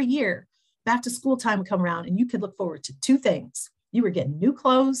 every year back to school time would come around and you could look forward to two things. You were getting new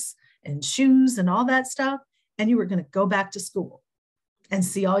clothes and shoes and all that stuff, and you were going to go back to school and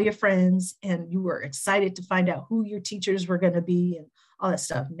see all your friends, and you were excited to find out who your teachers were going to be and all that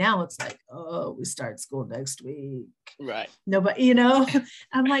stuff. Now it's like, oh, we start school next week. Right. Nobody, you know,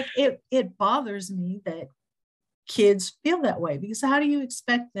 I'm like, it bothers me that kids feel that way, because how do you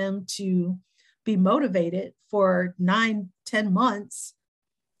expect them to be motivated for 9-10 months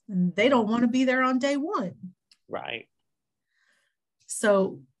and they don't want to be there on day one? Right.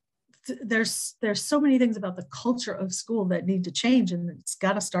 So there's so many things about the culture of school that need to change, and it's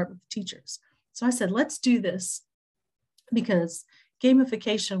got to start with the teachers. So I said, let's do this, because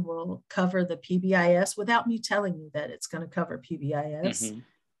gamification will cover the PBIS without me telling you that it's going to cover PBIS.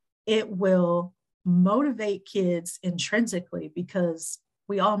 It will motivate kids intrinsically, because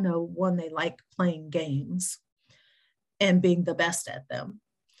we all know, one, they like playing games and being the best at them.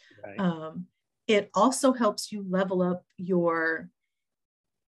 Right. It also helps you level up your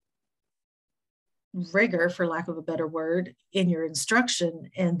rigor, for lack of a better word, in your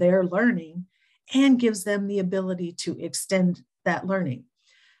instruction and their learning, and gives them the ability to extend that learning.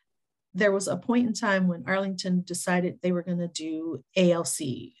 There was a point in time when Arlington decided they were going to do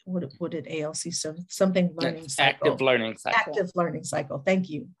ALC. What did ALC? So something learning cycle. Active learning cycle. Active learning cycle. Thank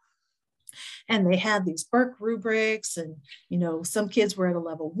you. And they had these Burke rubrics, and some kids were at a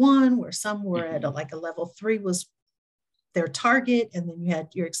level 1, where some were at a level 3 was their target, and then you had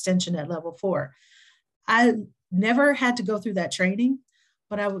your extension at level 4. I never had to go through that training,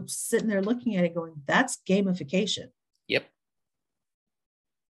 but I was sitting there looking at it going, that's gamification. Yep.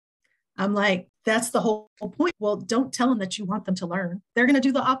 I'm like, that's the whole point. Well, don't tell them that you want them to learn. They're going to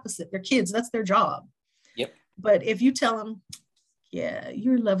do the opposite. They're kids. That's their job. Yep. But if you tell them, yeah,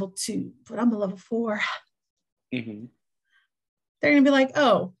 you're level 2, but I'm a level 4. They're going to be like,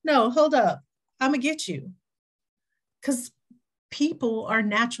 oh, no, hold up. I'm going to get you. Because people are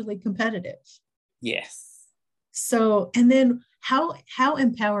naturally competitive. Yes. So, and then how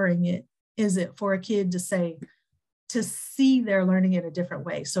empowering is it for a kid to see they're learning it a different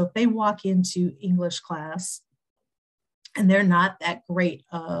way? So if they walk into English class and they're not that great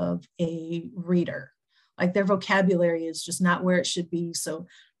of a reader, like their vocabulary is just not where it should be. So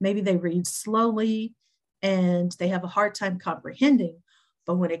maybe they read slowly and they have a hard time comprehending.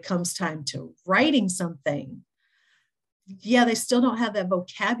 But when it comes time to writing something, yeah, they still don't have that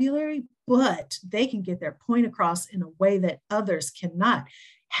vocabulary, but they can get their point across in a way that others cannot.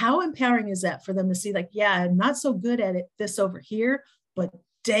 How empowering is that for them to see, like, yeah, I'm not so good at this over here, but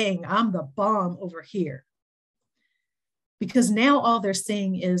dang, I'm the bomb over here. Because now all they're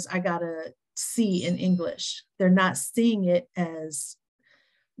seeing is, I got a C in English. They're not seeing it as,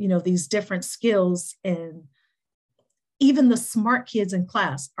 these different skills. And even the smart kids in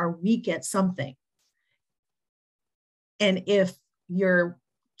class are weak at something. And if your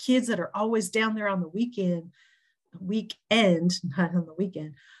kids that are always down there on the weekend, not on the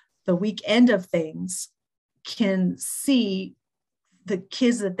weekend, the weekend of things, can see the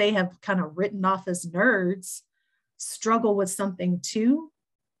kids that they have kind of written off as nerds struggle with something too,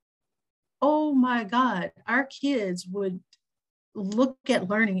 oh my God, our kids would look at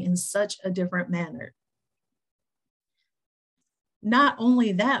learning in such a different manner. Not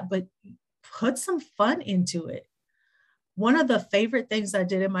only that, but put some fun into it. One of the favorite things I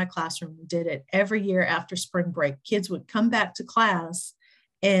did in my classroom, we did it every year after spring break. Kids would come back to class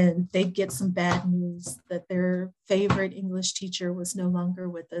and they'd get some bad news that their favorite English teacher was no longer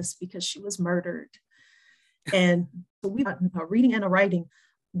with us because she was murdered. And so we got a reading and a writing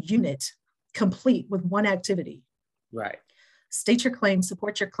unit complete with one activity. Right. State your claim,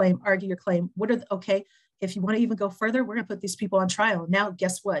 support your claim, argue your claim. Okay, if you want to even go further, we're going to put these people on trial. Now,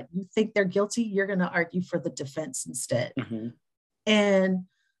 guess what? You think they're guilty, you're going to argue for the defense instead. And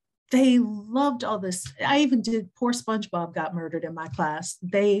they loved all this. I even did Poor SpongeBob Got Murdered in my class.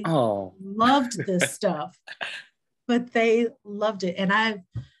 They loved this stuff, but they loved it. And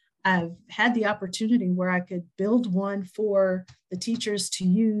I've had the opportunity where I could build one for the teachers to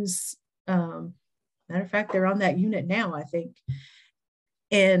use. Matter of fact, they're on that unit now, I think.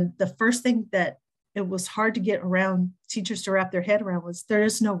 And the first thing that it was hard to get around teachers to wrap their head around was there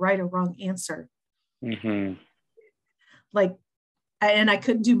is no right or wrong answer. Like, and I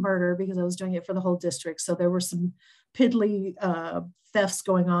couldn't do murder because I was doing it for the whole district. So there were some piddly thefts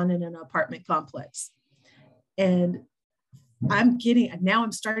going on in an apartment complex. And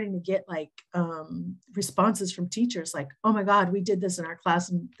I'm starting to get like responses from teachers like, oh my God, we did this in our class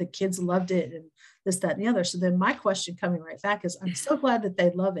and the kids loved it and this, that, and the other. So then my question coming right back is, I'm so glad that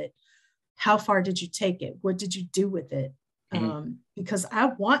they love it. How far did you take it? What did you do with it? Because I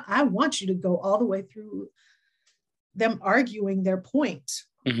want you to go all the way through them arguing their point.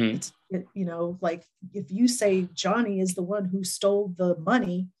 Like if you say Johnny is the one who stole the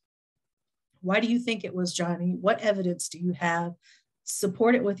money, why do you think it was Johnny? What evidence do you have?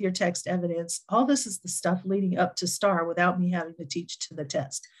 Support it with your text evidence. All this is the stuff leading up to STAR without me having to teach to the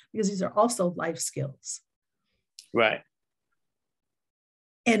test, because these are also life skills. Right.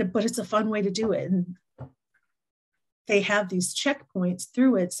 But it's a fun way to do it. And they have these checkpoints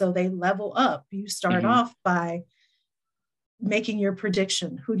through it. So they level up. You start off by making your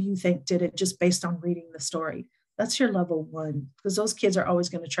prediction. Who do you think did it, just based on reading the story? That's your level 1, because those kids are always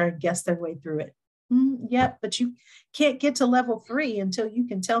going to try and guess their way through it. Yeah, but you can't get to level 3 until you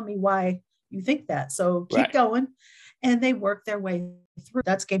can tell me why you think that. So keep going. And they work their way through.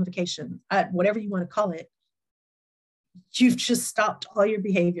 That's gamification, whatever you want to call it. You've just stopped all your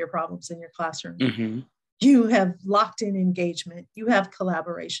behavior problems in your classroom. You have locked in engagement. You have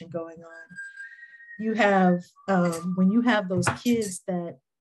collaboration going on. You have, when you have those kids that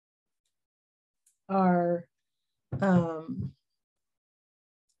are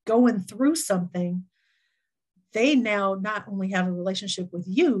going through something, they now not only have a relationship with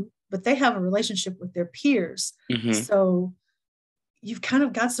you, but they have a relationship with their peers. So you've kind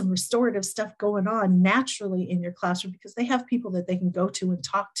of got some restorative stuff going on naturally in your classroom, because they have people that they can go to and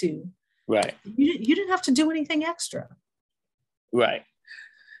talk to. Right. You didn't have to do anything extra. Right.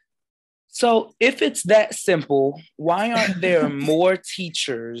 So if it's that simple, why aren't there more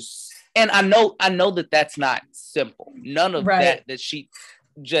teachers? And I know that that's not simple. None of that she,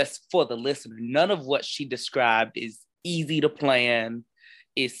 just for the listener, none of what she described is easy to plan,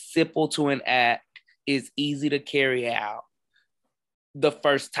 is simple to enact, is easy to carry out the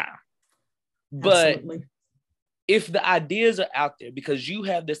first time. But absolutely. If the ideas are out there, because you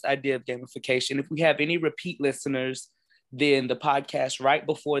have this idea of gamification, if we have any repeat listeners, then the podcast right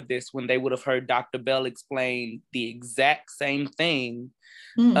before this, when they would have heard Dr. Bell explain the exact same thing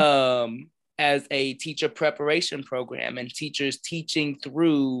as a teacher preparation program, and teachers teaching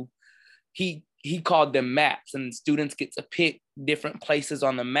through, he called them maps, and students get to pick different places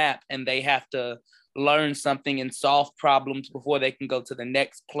on the map, and they have to learn something and solve problems before they can go to the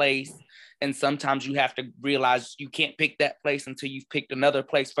next place. And sometimes you have to realize you can't pick that place until you've picked another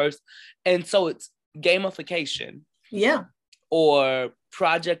place first. And so it's gamification. Yeah. Or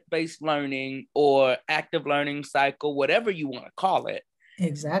project-based learning, or active learning cycle, whatever you want to call it.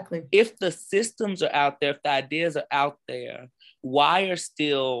 Exactly. If the systems are out there, if the ideas are out there, why are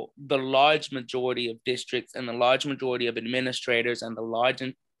still the large majority of districts and the large majority of administrators and the large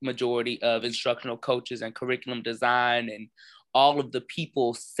majority of instructional coaches and curriculum design and all of the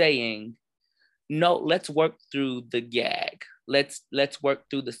people saying, no, let's work through the gag. Let's work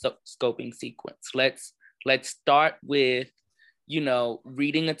through the scoping sequence. Let's start with,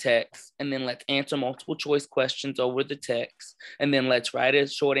 reading a text, and then let's answer multiple choice questions over the text. And then let's write a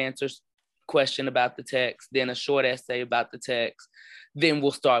short answer question about the text, then a short essay about the text. Then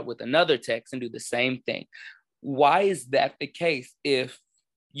we'll start with another text and do the same thing. Why is that the case if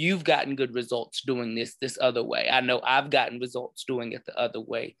you've gotten good results doing this other way? I know I've gotten results doing it the other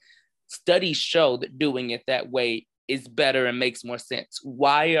way. Studies show that doing it that way is better and makes more sense.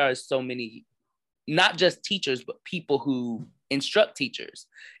 Why are so many, not just teachers, but people who instruct teachers,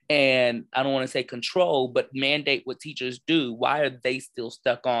 and I don't want to say control, but mandate what teachers do, why are they still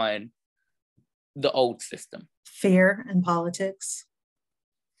stuck on the old system? Fear and politics.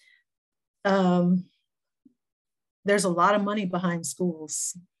 There's a lot of money behind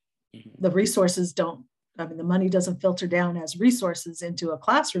schools. The resources the money doesn't filter down as resources into a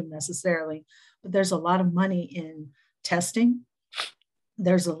classroom necessarily, but there's a lot of money in testing.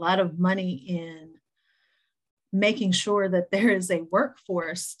 There's a lot of money in making sure that there is a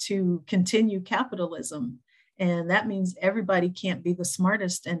workforce to continue capitalism. And that means everybody can't be the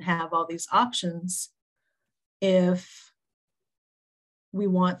smartest and have all these options if we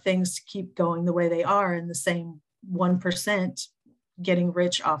want things to keep going the way they are, and the same 1% getting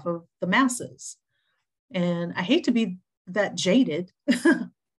rich off of the masses. And I hate to be that jaded,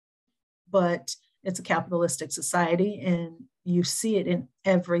 but it's a capitalistic society, and you see it in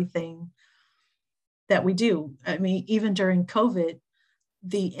everything that we do. I mean, even during COVID,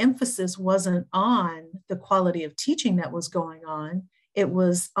 the emphasis wasn't on the quality of teaching that was going on. It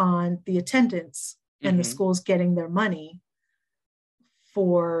was on the attendance and the schools getting their money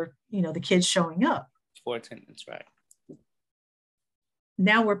for, the kids showing up. For attendance, right.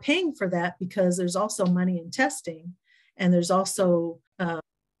 now we're paying for that because there's also money in testing, and there's also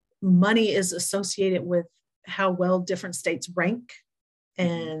money is associated with how well different states rank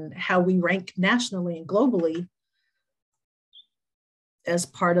and how we rank nationally and globally as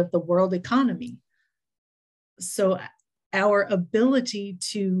part of the world economy. So our ability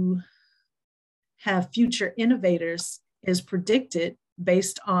to have future innovators is predicted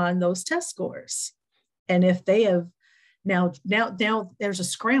based on those test scores. And if they have now there's a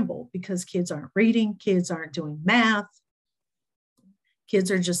scramble because kids aren't reading, kids aren't doing math, kids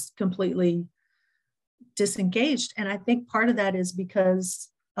are just completely disengaged. And I think part of that is because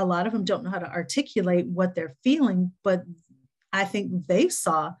a lot of them don't know how to articulate what they're feeling, but I think they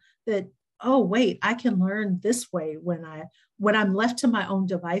saw that, oh, wait, I can learn this way when I'm left to my own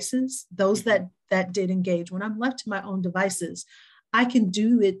devices. Those that did engage, when I'm left to my own devices, I can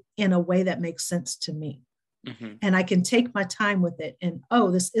do it in a way that makes sense to me. And I can take my time with it. And, oh,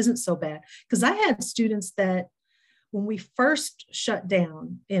 this isn't so bad. Because I had students that when we first shut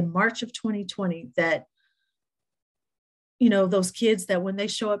down in March of 2020, that, you know, those kids that when they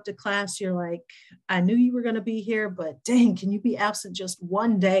show up to class, you're like, I knew you were going to be here, but dang, can you be absent just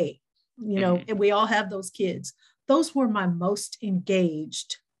one day? You know, and we all have those kids. Those were my most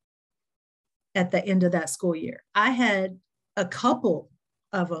engaged at the end of that school year. I had a couple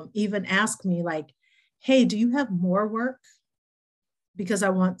of them even ask me like, hey, do you have more work? Because I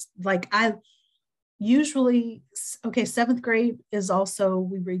want, like, I usually, okay, 7th grade is also,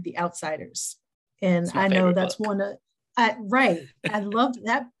 we read The Outsiders. And I know that's book. One of, right. I loved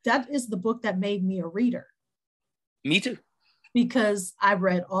that. That is the book that made me a reader. Me too. Because I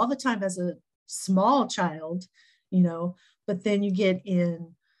read all the time as a small child, you know, but then you get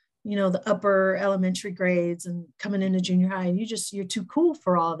in, you know, the upper elementary grades and coming into junior high, and you're too cool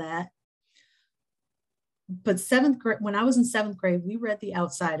for all that. But 7th grade, when I was in 7th grade, we read The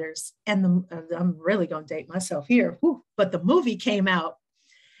Outsiders, and I'm really going to date myself here, but the movie came out.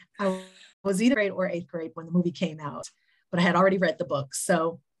 I was either 8th or 8th grade when the movie came out, but I had already read the book.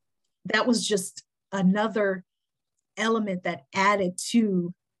 So that was just another element that added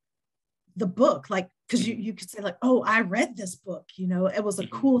to the book. Like, because you could say like, oh, I read this book, you know, it was a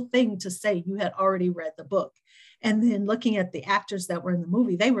cool thing to say you had already read the book. And then looking at the actors that were in the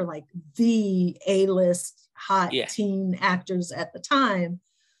movie, they were like the A-list hot teen actors at the time.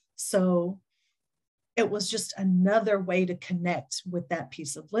 So it was just another way to connect with that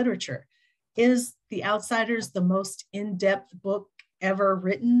piece of literature. Is The Outsiders the most in-depth book ever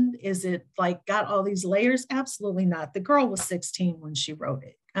written? Is it like got all these layers? Absolutely not. The girl was 16 when she wrote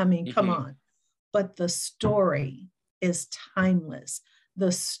it. I mean, come on. But the story is timeless.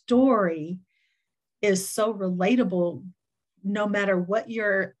 The story is so relatable, no matter what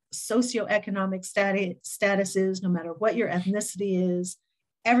your socioeconomic status is, no matter what your ethnicity is,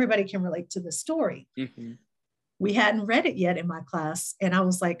 everybody can relate to the story. We hadn't read it yet in my class, and I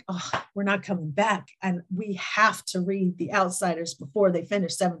was like, oh, we're not coming back. And we have to read The Outsiders before they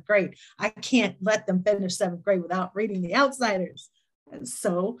finish 7th grade. I can't let them finish 7th grade without reading The Outsiders. And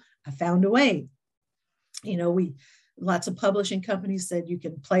so I found a way. You know, lots of publishing companies said you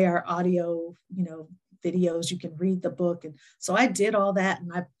can play our audio, you know, videos, you can read the book. And so I did all that,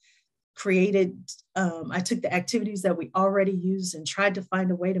 and I created, I took the activities that we already used and tried to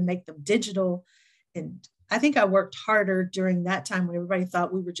find a way to make them digital. And I think I worked harder during that time when everybody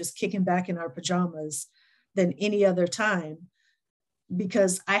thought we were just kicking back in our pajamas than any other time,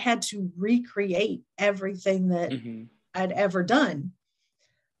 because I had to recreate everything that I'd ever done.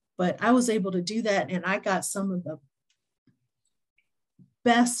 But I was able to do that, and I got some of the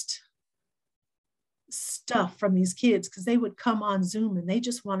best stuff from these kids, because they would come on Zoom and they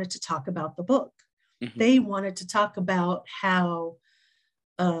just wanted to talk about the book. They wanted to talk about how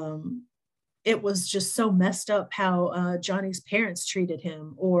it was just so messed up how Johnny's parents treated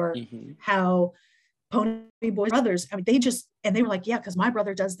him, or how Pony Boy's brothers, I mean, they were like, yeah, because my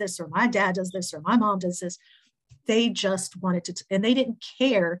brother does this, or my dad does this, or my mom does this. They just wanted to, and they didn't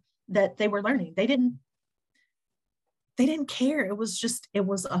care that they were learning. They didn't care. It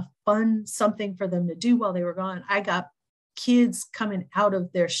was a fun something for them to do while they were gone. I got kids coming out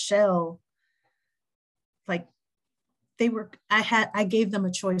of their shell. Like I gave them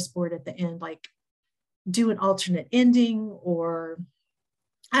a choice board at the end, like do an alternate ending, or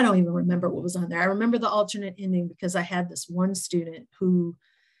I don't even remember what was on there. I remember the alternate ending because I had this one student who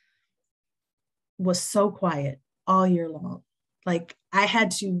was so quiet all year long. Like I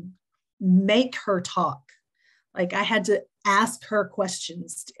had to make her talk. Like I had to ask her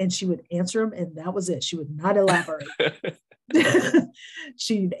questions and she would answer them, and that was it. She would not elaborate.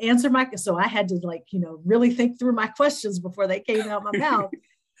 She'd answer so I had to like, really think through my questions before they came out my mouth.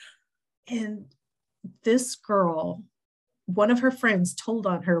 And this girl, one of her friends told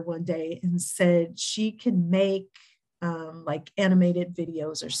on her one day and said she can make like animated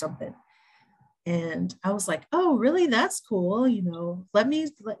videos or something. And I was like, oh, really? That's cool.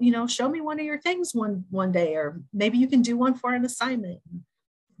 Show me one of your things one day, or maybe you can do one for an assignment.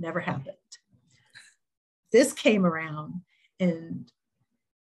 Never happened. This came around and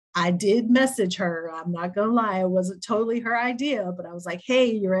I did message her. I'm not going to lie. It wasn't totally her idea, but I was like,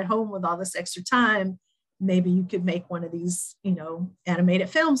 hey, you're at home with all this extra time. Maybe you could make one of these, animated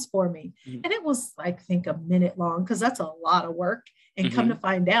films for me. Mm-hmm. And it was, I think, a minute long, because that's a lot of work. And mm-hmm. Come to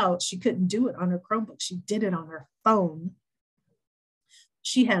find out, she couldn't do it on her Chromebook. She did it on her phone.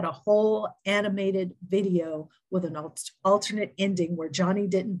 She had a whole animated video with an alternate ending where Johnny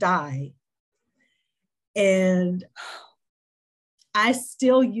didn't die. And I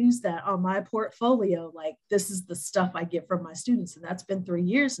still use that on my portfolio. Like, this is the stuff I get from my students. And that's been 3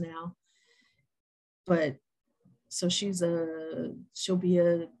 years now. But so she'll be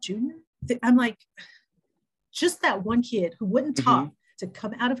a junior. I'm like, just that one kid who wouldn't talk, mm-hmm. to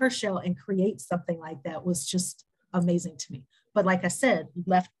come out of her shell and create something like that was just amazing to me. But like I said,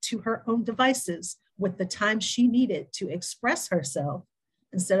 left to her own devices with the time she needed to express herself,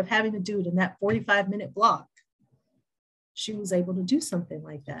 instead of having to do it in that 45-minute block, she was able to do something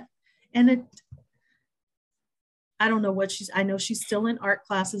like that. And I don't know I know she's still in art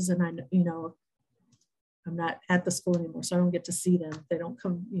classes, and I'm not at the school anymore, so I don't get to see them. They don't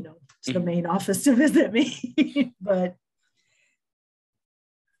come, to the main office to visit me. But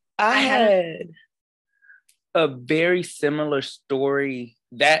I had a very similar story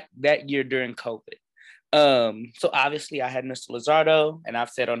that year during COVID. So obviously I had Mr. Lizardo, and I've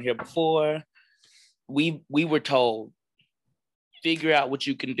said on here before, we were told, figure out what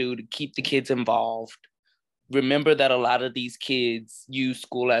you can do to keep the kids involved. Remember that a lot of these kids use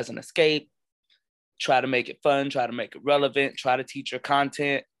school as an escape. Try to make it fun, try to make it relevant, try to teach your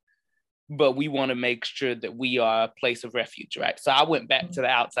content. But we want to make sure that we are a place of refuge, right? So I went back to The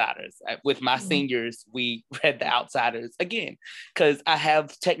Outsiders. With my seniors, we read The Outsiders again, because I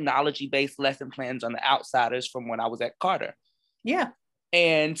have technology-based lesson plans on The Outsiders from when I was at Carter. Yeah.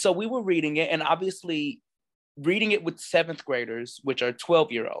 And so we were reading it, and obviously reading it with 7th graders, which are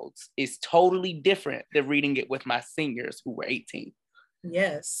 12-year-olds, is totally different than reading it with my seniors who were 18.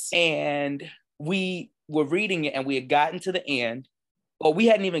 Yes. And we were reading it, and we had gotten to the end. Well, we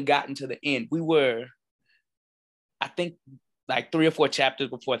hadn't even gotten to the end. We were, I think, like 3 or 4 chapters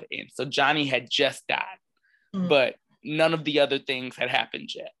before the end. So Johnny had just died, but none of the other things had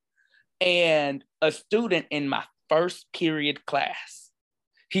happened yet. And a student in my first period class,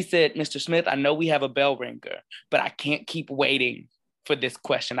 he said, Mr. Smith, I know we have a bell ringer, but I can't keep waiting for this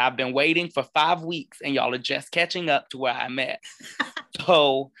question. I've been waiting for 5 weeks, and y'all are just catching up to where I'm at.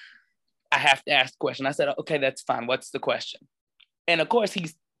 So I have to ask the question. I said, okay, that's fine. What's the question? And of course,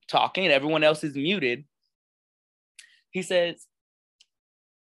 he's talking and everyone else is muted. He says,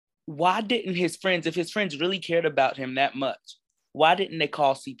 why didn't his friends, if his friends really cared about him that much, why didn't they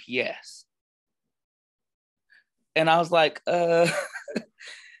call CPS? And I was like,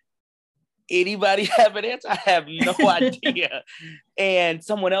 anybody have an answer? I have no idea. And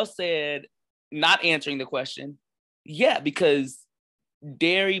someone else said, not answering the question, yeah, because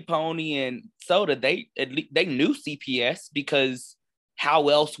Dairy, Pony, and Soda, they knew CPS, because how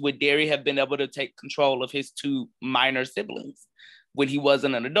else would Dairy have been able to take control of his 2 minor siblings when he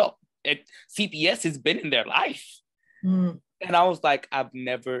wasn't an adult? CPS has been in their life. And I was like, I've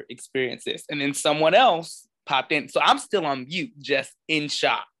never experienced this. And then someone else popped in. So I'm still on mute, just in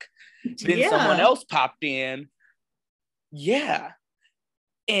shock. Then someone else popped in. Yeah.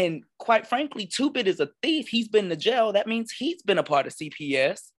 And quite frankly, 2-Bit is a thief. He's been to jail. That means he's been a part of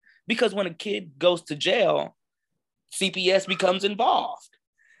CPS, because when a kid goes to jail, CPS becomes involved.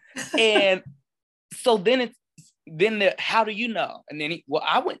 And so then how do you know? And then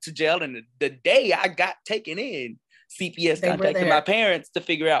I went to jail, and the day I got taken in, CPS contacted my parents to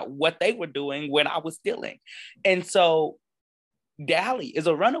figure out what they were doing when I was stealing. And so Dally is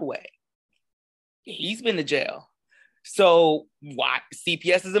a runaway. He's been to jail. So why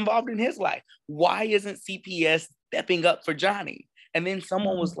CPS is involved in his life? Why isn't CPS stepping up for Johnny? And then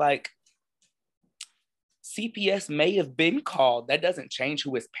someone was like, CPS may have been called. That doesn't change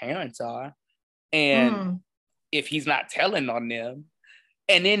who his parents are. And if he's not telling on them.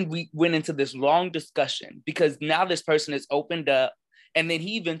 And then we went into this long discussion, because now this person is opened up. And then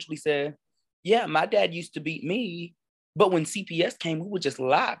he eventually said, yeah, my dad used to beat me, but when CPS came, we would just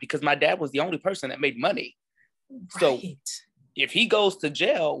lie, because my dad was the only person that made money. So Right. if he goes to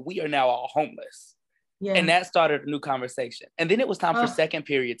jail, we are now all homeless. Yeah. And that started a new conversation. And then it was time for second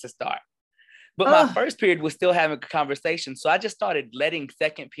period to start. But my first period was still having a conversation. So I just started letting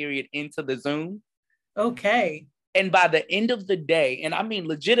second period into the Zoom. Okay. And by the end of the day, and I mean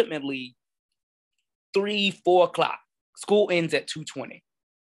legitimately 3-4 o'clock, school ends at 2:20.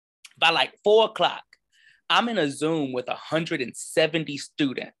 By like 4 o'clock, I'm in a Zoom with 170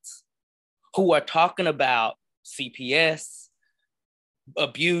 students who are talking about CPS,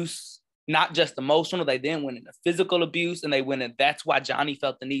 abuse, not just emotional. They then went into physical abuse, and they went in. That's why Johnny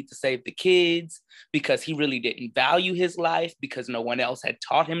felt the need to save the kids, because he really didn't value his life, because no one else had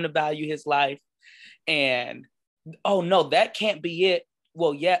taught him to value his life. And oh no, that can't be it.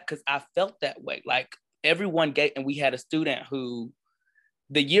 Well, yeah, because I felt that way. Like everyone gave, and we had a student who,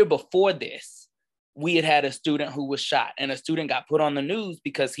 the year before this, we had a student who was shot, and a student got put on the news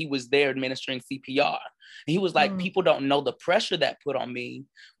because he was there administering CPR. And he was like, people don't know the pressure that put on me,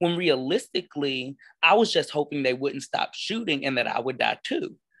 when realistically, I was just hoping they wouldn't stop shooting and that I would die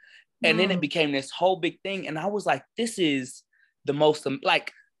too. And then it became this whole big thing. And I was like, this is the most,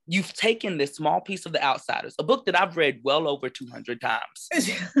 like, you've taken this small piece of The Outsiders, a book that I've read well over 200 times.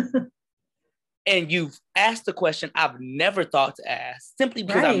 And you've asked a question I've never thought to ask, simply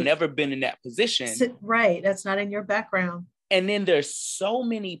because I've never been in that position. Right. That's not in your background. And then there's so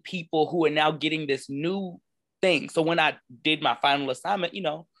many people who are now getting this new thing. So when I did my final assignment,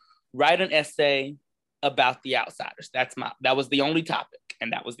 write an essay about The Outsiders. That was the only topic.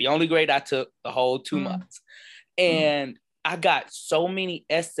 And that was the only grade I took the whole 2 months. And I got so many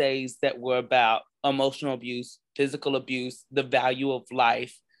essays that were about emotional abuse, physical abuse, the value of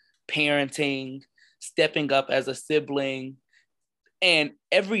life, parenting, stepping up as a sibling. And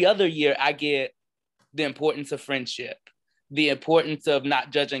every other year I get the importance of friendship, the importance of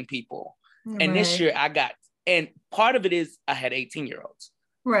not judging people. And this year I got, and part of it is I had 18-year-olds.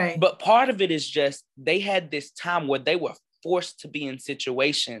 Right. But part of it is just, they had this time where they were forced to be in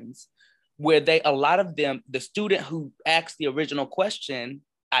situations where a lot of them, the student who asked the original question,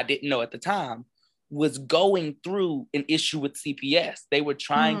 I didn't know at the time, was going through an issue with CPS. They were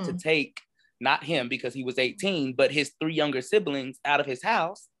trying to take, not him because he was 18, but his 3 younger siblings out of his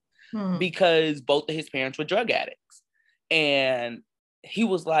house because both of his parents were drug addicts. And he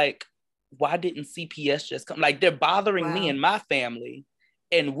was like, why didn't CPS just come? Like, they're bothering me and my family,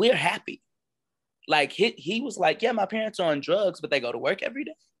 and we're happy. Like, he was like, yeah, my parents are on drugs, but they go to work every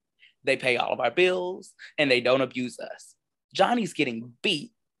day. They pay all of our bills, and they don't abuse us. Johnny's getting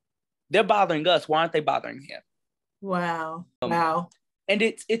beat. They're bothering us. Why aren't they bothering him? Wow. Wow. And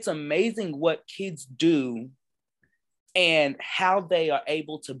it's amazing what kids do and how they are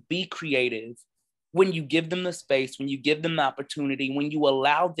able to be creative when you give them the space, when you give them the opportunity, when you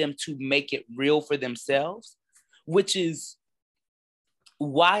allow them to make it real for themselves, which is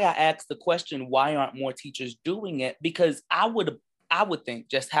why I asked the question, why aren't more teachers doing it? Because I would think,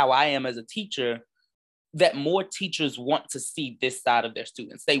 just how I am as a teacher, that more teachers want to see this side of their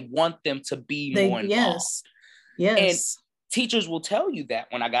students. They want them to be more involved. Yes. And teachers will tell you that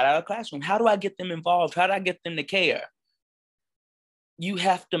when I got out of the classroom. How do I get them involved? How do I get them to care? You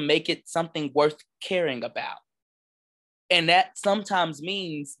have to make it something worth caring about. And that sometimes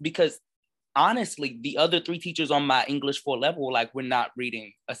means, because honestly, the other 3 teachers on my English 4 level were like, we're not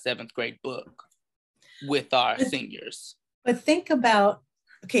reading a 7th grade book with our seniors. But think about,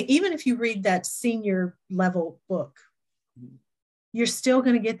 okay, even if you read that senior level book, you're still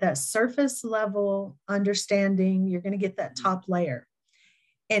going to get that surface level understanding. You're going to get that top layer.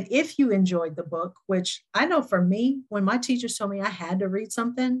 And if you enjoyed the book, which I know for me, when my teachers told me I had to read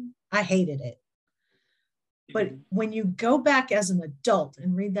something, I hated it. But when you go back as an adult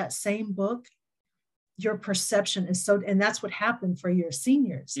and read that same book, your perception is so, and that's what happened for your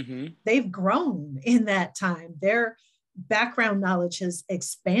seniors. They've grown in that time. Their background knowledge has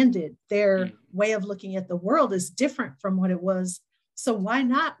expanded. Their way of looking at the world is different from what it was. So why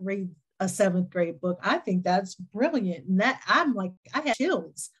not read a 7th grade book? I think that's brilliant. And that I'm like, I had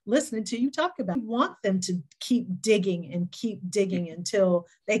chills listening to you talk about it. We want them to keep digging until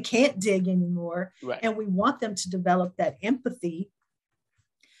they can't dig anymore. Right. And we want them to develop that empathy.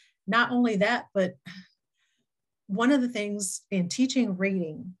 Not only that, but one of the things in teaching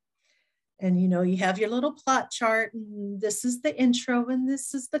reading, and you have your little plot chart, and this is the intro, and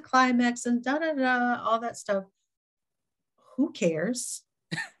this is the climax, and all that stuff. Who cares?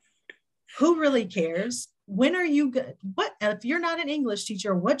 Who really cares? When are you good? What if you're not an English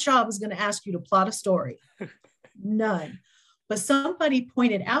teacher? What job is going to ask you to plot a story? None. But somebody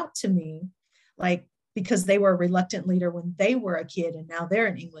pointed out to me, like, because they were a reluctant leader when they were a kid, and now they're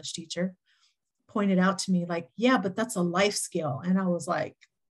an English teacher, pointed out to me, like, yeah, but that's a life skill. And I was like,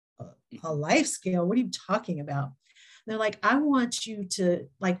 a life skill? What are you talking about? They're like, I want you to,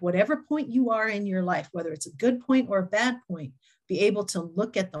 like, whatever point you are in your life, whether it's a good point or a bad point, be able to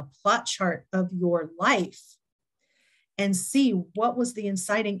look at the plot chart of your life and see what was the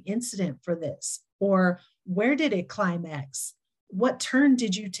inciting incident for this, or where did it climax? What turn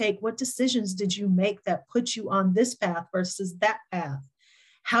did you take? What decisions did you make that put you on this path versus that path?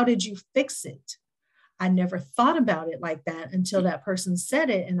 How did you fix it? I never thought about it like that until that person said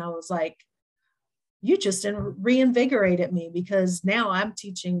it. And I was like, you just reinvigorated me, because now I'm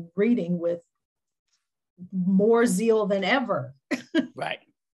teaching reading with more zeal than ever. Right.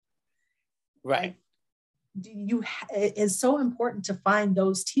 Right. It's so important to find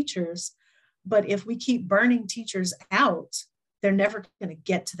those teachers. But if we keep burning teachers out, they're never going to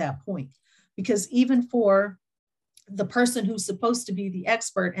get to that point. Because even for the person who's supposed to be the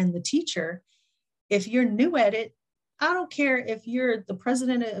expert and the teacher, if you're new at it, I don't care if you're the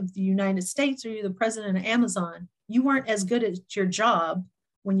president of the United States or you're the president of Amazon, you weren't as good at your job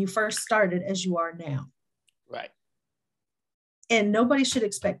when you first started as you are now. Right. And nobody should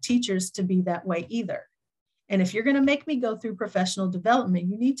expect teachers to be that way either. And if you're going to make me go through professional development,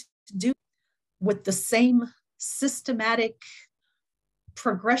 you need to do with the same systematic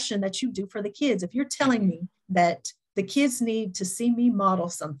progression that you do for the kids. If you're telling me that the kids need to see me model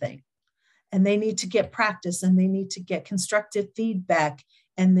something, and they need to get practice, and they need to get constructive feedback,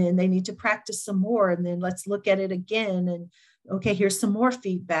 and then they need to practice some more, and then let's look at it again, and okay, here's some more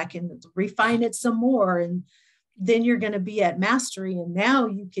feedback, and refine it some more, and then you're going to be at mastery, and now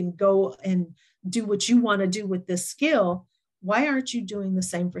you can go and do what you want to do with this skill. Why aren't you doing the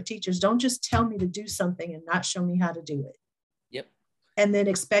same for teachers? Don't just tell me to do something and not show me how to do it. Yep. And then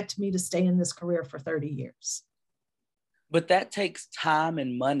expect me to stay in this career for 30 years. But that takes time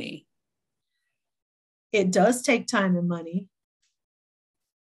and money. It does take time and money.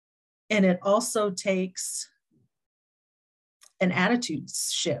 And it also takes an attitude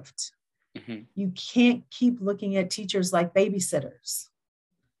shift. Mm-hmm. You can't keep looking at teachers like babysitters.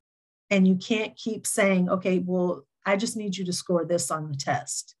 And you can't keep saying, okay, well, I just need you to score this on the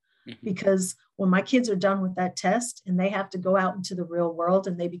test. Mm-hmm. Because when my kids are done with that test and they have to go out into the real world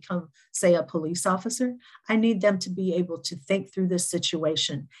and they become, say, a police officer, I need them to be able to think through this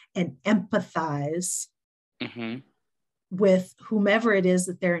situation and empathize mm-hmm. with whomever it is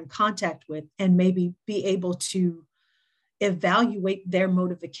that they're in contact with, and maybe be able to evaluate their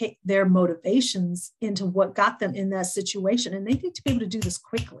motivations into what got them in that situation. And they need to be able to do this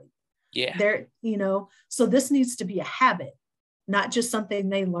quickly. Yeah. So this needs to be a habit, not just something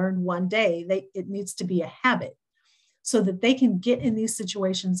they learn one day. It needs to be a habit so that they can get in these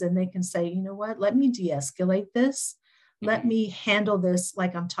situations and they can say, you know what, let me de-escalate this. Let mm-hmm. me handle this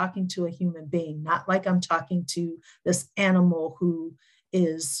like I'm talking to a human being, not like I'm talking to this animal who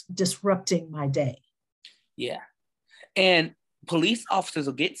is disrupting my day. Yeah. And police officers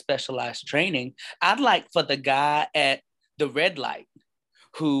will get specialized training. I'd like for the guy at the red light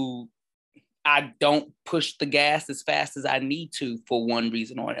who I don't push the gas as fast as I need to for one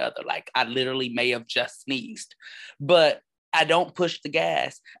reason or another. Like I literally may have just sneezed, but I don't push the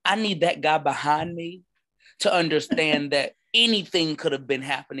gas. I need that guy behind me to understand that anything could have been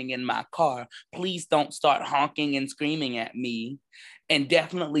happening in my car. Please don't start honking and screaming at me, and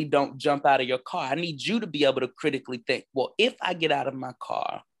definitely don't jump out of your car. I need you to be able to critically think, well, if I get out of my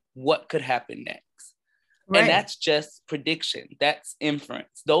car, what could happen next? Right. And that's just prediction. That's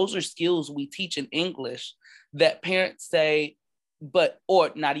inference. Those are skills we teach in English that parents say,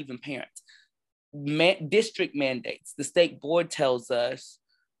 or not even parents, district mandates. The state board tells us,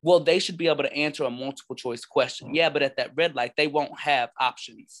 well, they should be able to answer a multiple choice question. Yeah, but at that red light, they won't have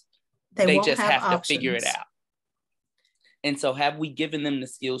options. They just have to figure it out. And so have we given them the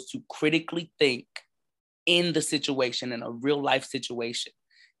skills to critically think in the situation, in a real life situation?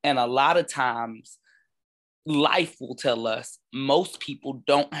 And a lot of times, life will tell us most people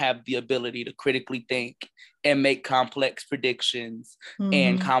don't have the ability to critically think and make complex predictions mm-hmm.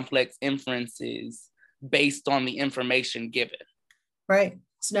 and complex inferences based on the information given. Right.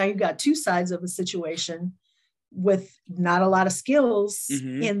 So now you've got two sides of a situation with not a lot of skills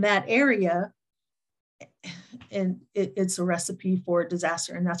mm-hmm. in that area. And it's a recipe for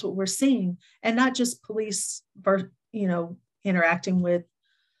disaster. And that's what we're seeing. And not just police, interacting with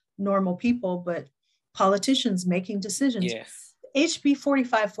normal people, but politicians making decisions. Yes. HB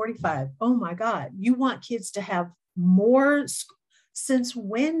 4545. Oh my God. You want kids to have more. Since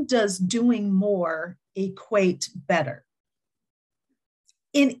when does doing more equate better?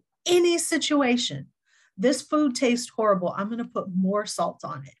 In any situation, this food tastes horrible. I'm going to put more salt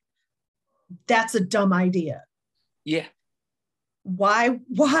on it. That's a dumb idea. Yeah. Why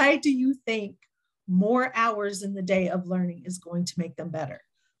do you think more hours in the day of learning is going to make them better?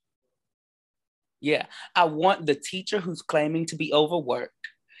 Yeah. I want the teacher who's claiming to be overworked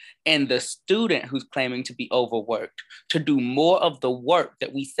and the student who's claiming to be overworked to do more of the work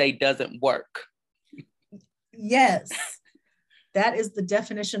that we say doesn't work. Yes. That is the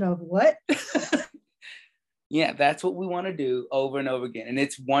definition of what? Yeah, that's what we want to do over and over again. And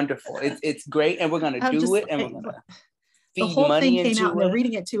it's wonderful. It's great. And we're going to do it. And we're going to the feed whole money thing came out and they're it.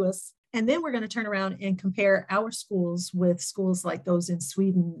 reading it to us. And then we're going to turn around and compare our schools with schools like those in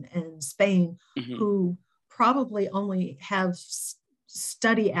Sweden and Spain, who probably only have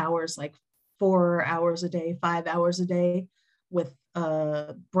study hours like 4 hours a day, 5 hours a day, with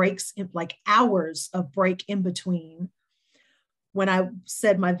breaks, like hours of break in between. When I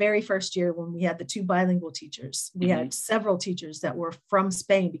said my very first year, when we had the 2 bilingual teachers, we had several teachers that were from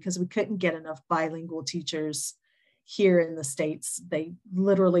Spain because we couldn't get enough bilingual teachers here in the States. They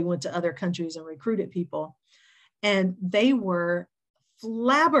literally went to other countries and recruited people. And they were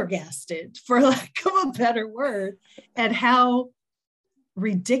flabbergasted, for lack of a better word, at how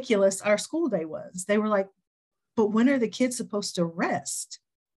ridiculous our school day was. They were like, but when are the kids supposed to rest?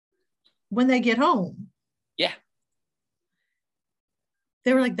 When they get home. Yeah.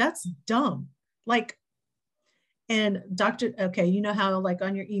 They were like, that's dumb. Like, and doctor, okay, you know how like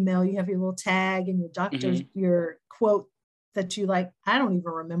on your email, you have your little tag and your doctor's, your quote that you like. I don't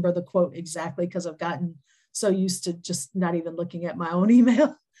even remember the quote exactly because I've gotten so used to just not even looking at my own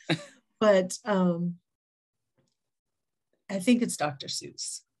email. But I think it's Dr.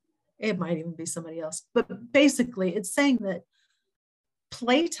 Seuss. It might even be somebody else. But basically, it's saying that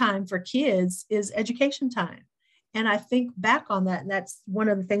playtime for kids is education time. And I think back on that, and that's one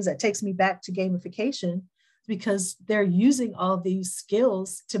of the things that takes me back to gamification, because they're using all these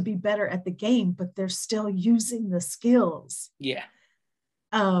skills to be better at the game, but they're still using the skills. Yeah.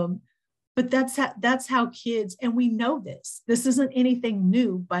 But that's how kids, and we know this. This isn't anything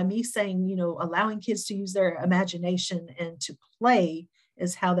new by me saying, you know, allowing kids to use their imagination and to play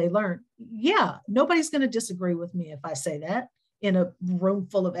is how they learn. Yeah, nobody's going to disagree with me if I say that in a room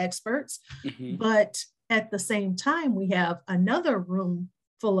full of experts. But at the same time, we have another room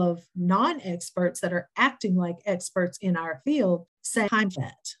full of non-experts that are acting like experts in our field, saying time for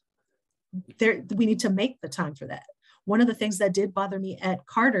that. We need to make the time for that. One of the things that did bother me at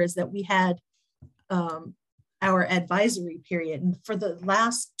Carter is that we had our advisory period. And for the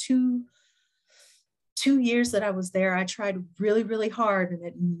last two years that I was there, I tried really, really hard and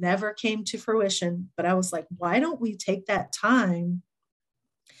it never came to fruition. But I was like, why don't we take that time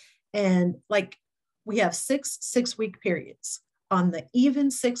and like, we have six-week periods. On the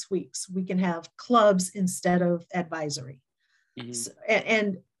even 6 weeks, we can have clubs instead of advisory.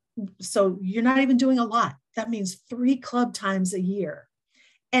 So you're not even doing a lot. That means 3 club times a year.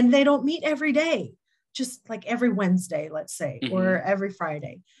 And they don't meet every day, just like every Wednesday, let's say, or every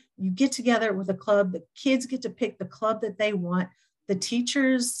Friday. You get together with a club. The kids get to pick the club that they want. The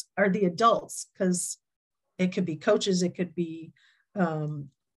teachers are the adults, because it could be coaches, it could be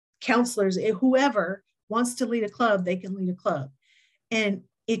counselors, whoever wants to lead a club, they can lead a club. And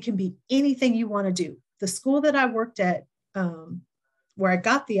it can be anything you want to do. The school that I worked at, where I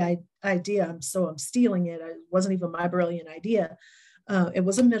got the idea, I'm stealing it. It wasn't even my brilliant idea. It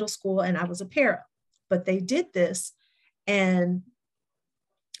was a middle school and I was a para, but they did this. And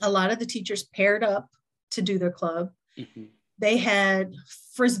a lot of the teachers paired up to do their club. They had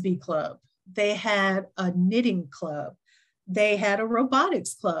Frisbee club. They had a knitting club. They had a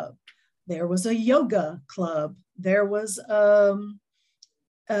robotics club. There was a yoga club. There was a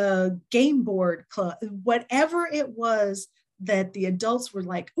game board club. Whatever it was that the adults were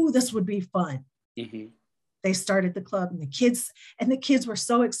like, "Oh, this would be fun." They started the club, and the kids were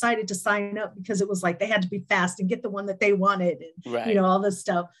so excited to sign up because it was like they had to be fast and get the one that they wanted, and you know, all this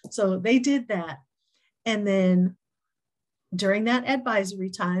stuff. So they did that, and then during that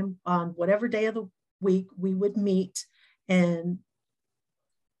advisory time, on whatever day of the week, we would meet. And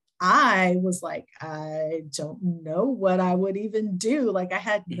I was like, I don't know what I would even do. Like, I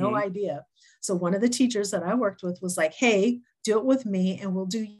had no idea. So one of the teachers that I worked with was like, hey, do it with me and we'll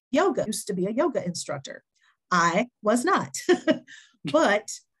do yoga. I used to be a yoga instructor. I was not, but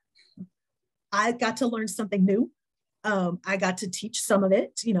I got to learn something new. I got to teach some of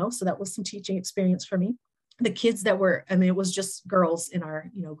it, you know, so that was some teaching experience for me. The kids that were, I mean, it was just girls in our,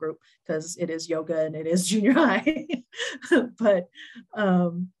 you know, group, because it is yoga and it is junior high. But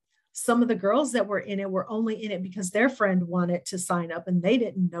some of the girls that were in it were only in it because their friend wanted to sign up and they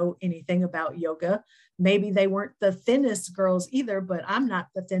didn't know anything about yoga. Maybe they weren't the thinnest girls either, but I'm not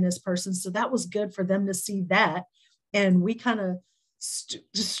the thinnest person. So that was good for them to see that. And we kind of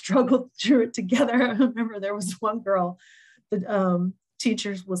just struggled through it together. I remember there was one girl, the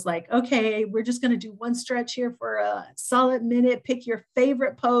teachers was like, okay, we're just going to do one stretch here for a solid minute. Pick your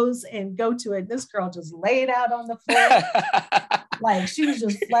favorite pose and go to it. This girl just laid out on the floor. Like she was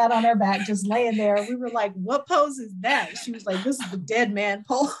just flat on her back, just laying there. We were like, what pose is that? She was like, this is the dead man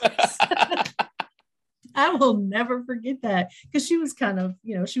pose. I will never forget that because she was kind of,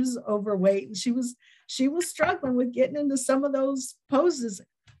 you know, she was overweight and she was struggling with getting into some of those poses.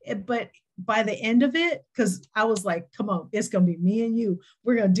 But by the end of it, because I was like, come on, it's going to be me and you.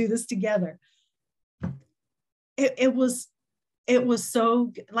 We're going to do this together. It was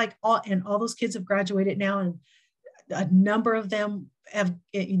so like all those kids have graduated now, and a number of them have,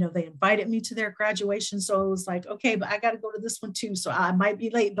 you know, they invited me to their graduation. So it was like, okay, but I got to go to this one too. So I might be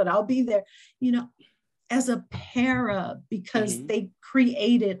late, but I'll be there, you know, as a para, because they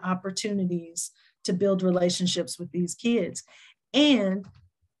created opportunities to build relationships with these kids. And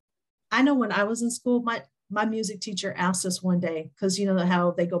I know when I was in school, my music teacher asked us one day, because you know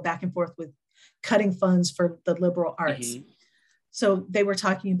how they go back and forth with cutting funds for the liberal arts. So they were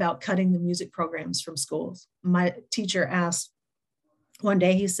talking about cutting the music programs from schools. My teacher asked one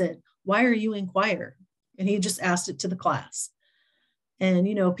day, he said, why are you in choir? And he just asked it to the class. And,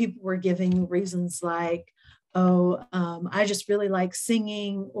 you know, people were giving reasons like, oh, I just really like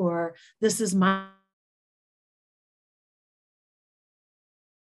singing, or this is my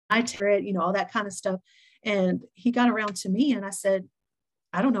talent, you know, all that kind of stuff. And he got around to me and I said,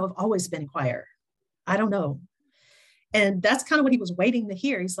 I don't know, I've always been in choir. I don't know. And that's kind of what he was waiting to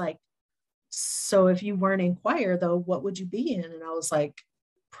hear. He's like, so if you weren't in choir though, what would you be in? And I was like,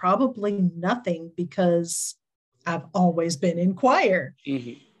 probably nothing, because I've always been in choir.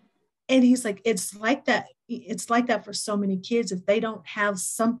 And he's like, it's like that. It's like that for so many kids. If they don't have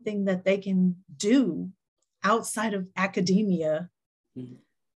something that they can do outside of academia,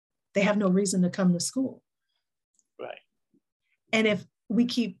 they have no reason to come to school. Right. And if we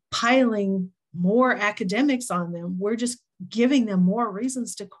keep piling more academics on them, we're just giving them more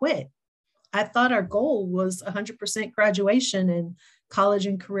reasons to quit. I thought our goal was 100% graduation and college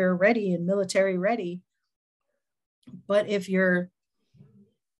and career ready and military ready. But if you're,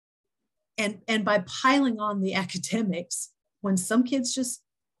 and by piling on the academics, when some kids just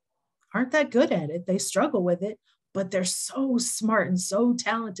aren't that good at it, they struggle with it, but they're so smart and so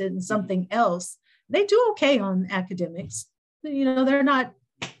talented in something else, they do okay on academics. You know, they're not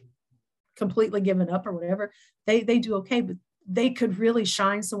completely given up or whatever. They do okay, but they could really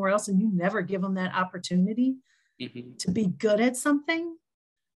shine somewhere else, and you never give them that opportunity to be good at something.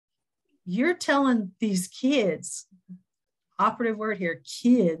 You're telling these kids, operative word here,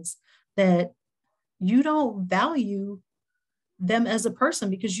 kids, that you don't value them as a person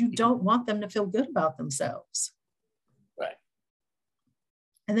because you don't want them to feel good about themselves. Right.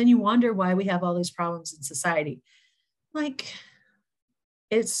 And then you wonder why we have all these problems in society. Like,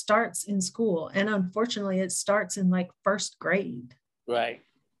 it starts in school, and unfortunately it starts in like first grade. Right.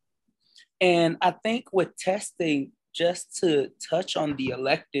 And I think with testing, just to touch on the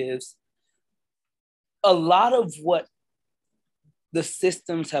electives, a lot of what the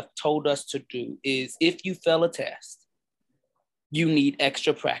systems have told us to do is, if you fail a test, you need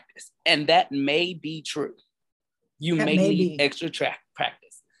extra practice. And that may be true. You may need extra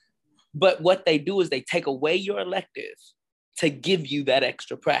practice. But what they do is they take away your elective to give you that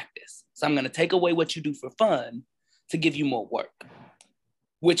extra practice. So I'm going to take away what you do for fun to give you more work,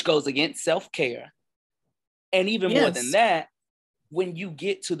 which goes against self-care. And even more than that, when you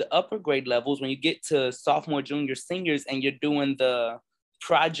get to the upper grade levels, when you get to sophomore, junior, seniors, and you're doing the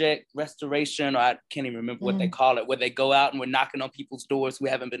project restoration, or I can't even remember what they call it, where they go out and we're knocking on people's doors who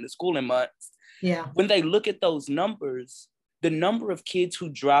haven't been to school in months. Yeah. When they look at those numbers, the number of kids who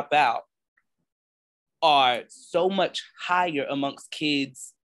drop out are so much higher amongst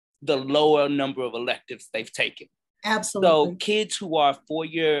kids, the lower number of electives they've taken. Absolutely. So kids who are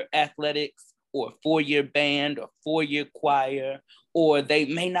 4-year athletics or 4-year band or 4-year choir, or they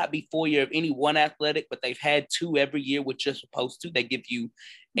may not be 4-year of any one athletic, but they've had 2 every year, which you're supposed to. They give you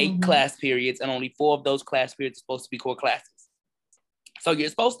 8 class periods, and only 4 of those class periods are supposed to be core classes. So you're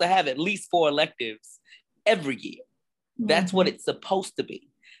supposed to have at least 4 electives every year. That's what it's supposed to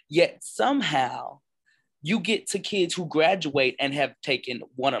be. Yet somehow you get to kids who graduate and have taken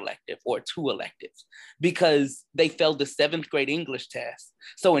one elective or two electives because they failed the 7th grade English test.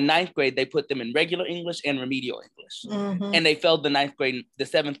 So in 9th grade, they put them in regular English and remedial English. Mm-hmm. And they failed the 9th grade, the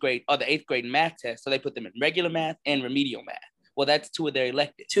 7th grade, or the 8th grade math test. So they put them in regular math and remedial math. Well, that's two of their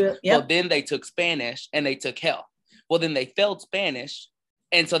electives. Yep. Well, then they took Spanish and they took health. Well, then they failed Spanish.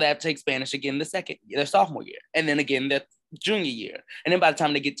 And so they have to take Spanish again their sophomore year. And then again, their junior year. And then by the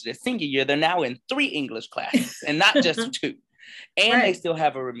time they get to their senior year, they're now in 3 English classes and not just 2. And they still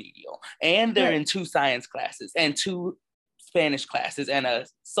have a remedial. And they're in 2 science classes and 2 Spanish classes and a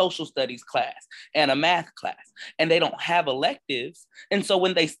social studies class and a math class. And they don't have electives. And so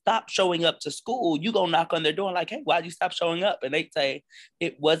when they stop showing up to school, you go knock on their door and like, hey, why'd you stop showing up? And they say,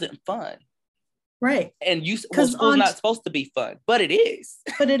 it wasn't fun. Right. And school's not supposed to be fun, but it is.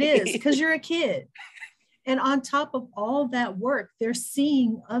 But it is, because you're a kid. And on top of all that work, they're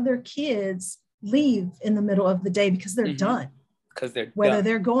seeing other kids leave in the middle of the day because they're done. Because whether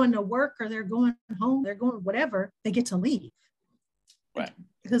they're going to work or they're going home, they're going whatever, they get to leave. Right.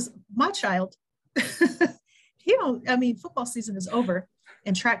 Because my child, football season is over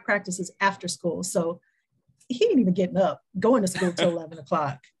and track practice is after school. So he ain't even getting up, going to school till 11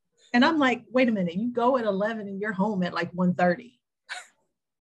 o'clock. And I'm like, wait a minute, you go at 11 and you're home at like 1:30.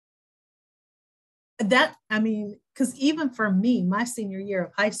 Because even for me, my senior year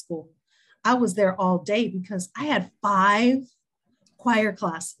of high school, I was there all day because I had 5 choir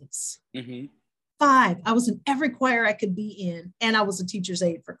classes. Mm-hmm. 5. I was in every choir I could be in, and I was a teacher's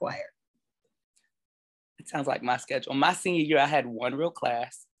aide for choir. It sounds like my schedule. My senior year, I had 1 real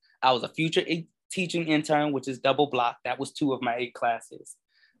class. I was a future teaching intern, which is double block. That was 2 of my 8 classes.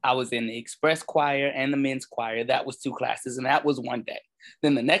 I was in the express choir and the men's choir. That was 2 classes, and that was 1 day.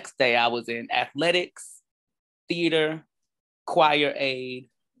 Then the next day, I was in athletics, theater, choir aide,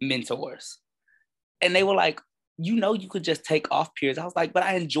 mentors. And they were like, you could just take off periods. I was like, but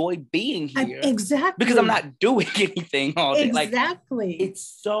I enjoy being here. Exactly. Because I'm not doing anything all day. Exactly. Like, it's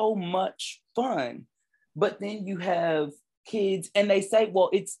so much fun. But then you have kids and they say,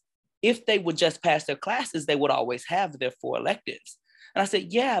 well, if they would just pass their classes, they would always have their 4 electives. And I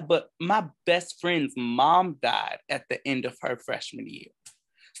said, yeah, but my best friend's mom died at the end of her freshman year.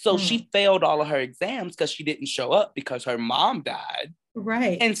 So she failed all of her exams because she didn't show up because her mom died.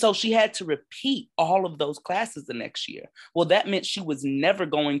 Right. And so she had to repeat all of those classes the next year. Well, that meant she was never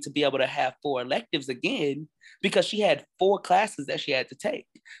going to be able to have 4 electives again because she had 4 classes that she had to take.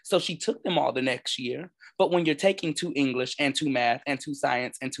 So she took them all the next year. But when you're taking 2 English and 2 math and 2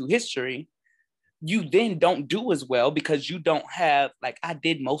 science and 2 history, you then don't do as well because you don't have, like, I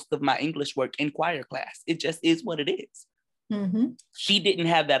did most of my English work in choir class. It just is what it is. Mm-hmm. She didn't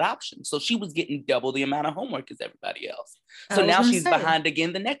have that option. So she was getting double the amount of homework as everybody else. So now she's behind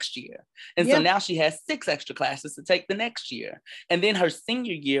again the next year. And so now she has 6 extra classes to take the next year. And then her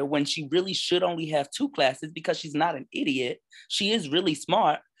senior year, when she really should only have 2 classes because she's not an idiot, she is really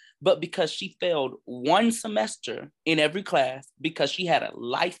smart, but because she failed 1 semester in every class because she had a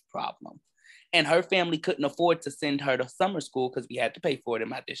life problem. And her family couldn't afford to send her to summer school because we had to pay for it in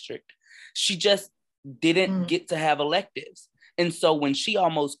my district. She just didn't get to have electives. And so when she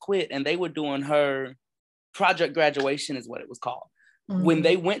almost quit and they were doing her project graduation is what it was called. When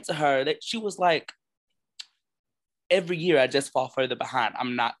they went to her, she was like, every year I just fall further behind.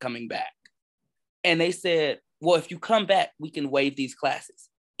 I'm not coming back. And they said, well, if you come back, we can waive these classes.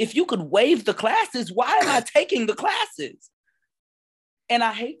 If you could waive the classes, why am I taking the classes? And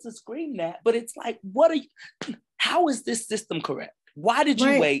I hate to scream that, but it's like, how is this system correct? Why did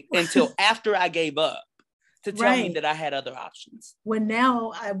you wait until after I gave up to tell me that I had other options? When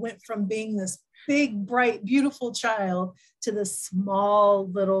now I went from being this big, bright, beautiful child to this small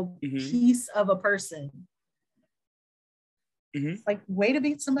little piece of a person. It's like, way to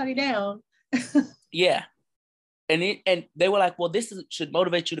beat somebody down. Yeah. And they were like, well, should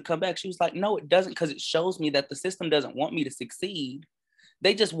motivate you to come back. She was like, no, it doesn't, because it shows me that the system doesn't want me to succeed.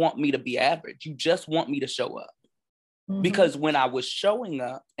 They just want me to be average. You just want me to show up. Because when I was showing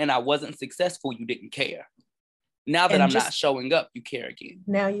up and I wasn't successful, you didn't care. Now that I'm not showing up, you care again.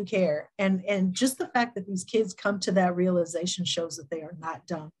 Now you care. And just the fact that these kids come to that realization shows that they are not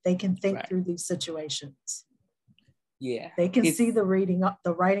dumb. They can think through these situations. Yeah. They can see the writing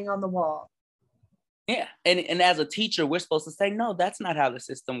on the wall. Yeah. And as a teacher, we're supposed to say, no, that's not how the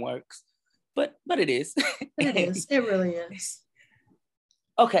system works. But it is. It is. It really is.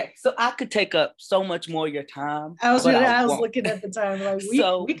 Okay, so I could take up so much more of your time. I was looking at the time like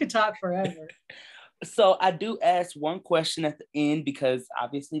we could talk forever. So I do ask one question at the end because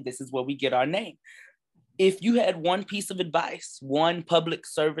obviously this is where we get our name. If you had one piece of advice, one public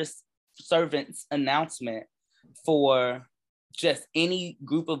service servant's announcement for just any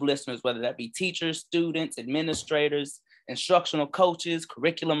group of listeners, whether that be teachers, students, administrators, instructional coaches,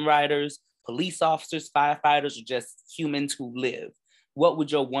 curriculum writers, police officers, firefighters, or just humans who live, what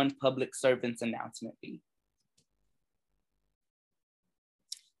would your one public servant's announcement be?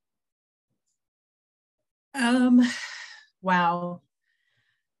 Wow.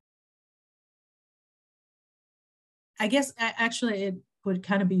 I guess actually it would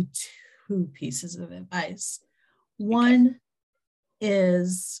kind of be two pieces of advice. One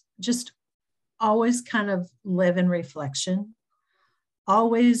is just always kind of live in reflection.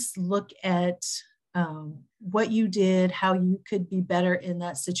 Always look at what you did, how you could be better in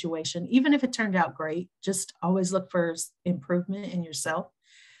that situation. Even if it turned out great, just always look for improvement in yourself.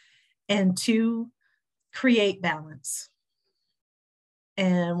 And two, create balance.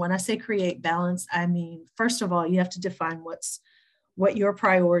 And when I say create balance, I mean, first of all, you have to define what your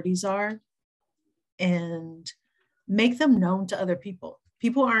priorities are and make them known to other people.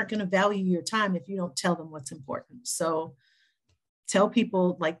 People aren't going to value your time if you don't tell them what's important. So tell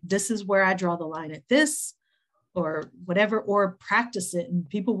people, like, this is where I draw the line at this, or whatever, or practice it and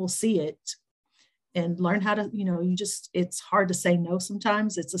people will see it and learn how to, it's hard to say no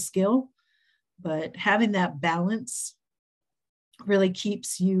sometimes. It's a skill, but having that balance really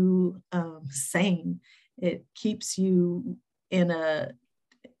keeps you sane. It keeps you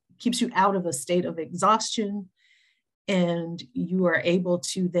keeps you out of a state of exhaustion, and you are able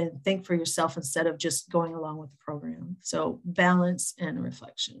to then think for yourself instead of just going along with the program. So balance and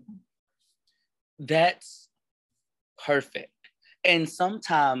reflection. That's perfect. And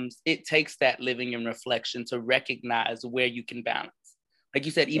sometimes it takes that living in reflection to recognize where you can balance. Like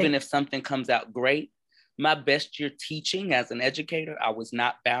you said, even if something comes out great, my best year teaching as an educator, I was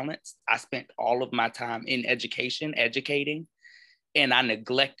not balanced. I spent all of my time in education, educating, and I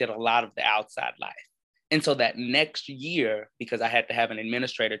neglected a lot of the outside life. And so that next year, because I had to have an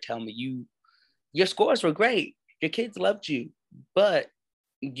administrator tell me, your scores were great, your kids loved you, but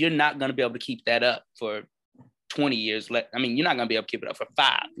you're not going to be able to keep that up for 20 years. You're not going to be able to keep it up for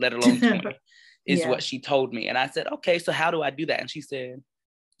 5, let alone 20, is what she told me. And I said, okay, so how do I do that? And she said,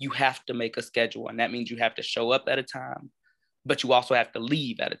 you have to make a schedule. And that means you have to show up at a time, but you also have to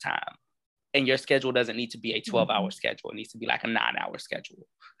leave at a time. And your schedule doesn't need to be a 12-hour schedule. It needs to be like a 9-hour schedule,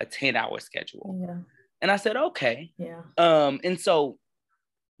 a 10-hour schedule. Yeah. And I said, okay. Yeah. And so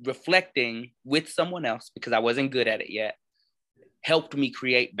reflecting with someone else, because I wasn't good at it yet, helped me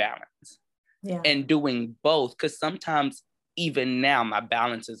create balance. Yeah. And doing both, because sometimes even now my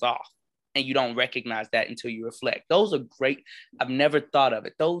balance is off and you don't recognize that until you reflect. Those are great. I've never thought of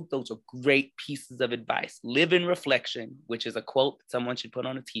it. Those are great pieces of advice. Live in reflection, which is a quote that someone should put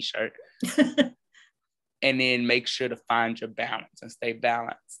on a t-shirt. And then make sure to find your balance and stay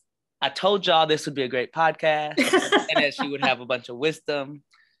balanced. I told y'all this would be a great podcast and that she would have a bunch of wisdom.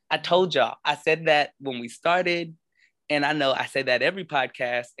 I told y'all, I said that when we started. And I know I say that every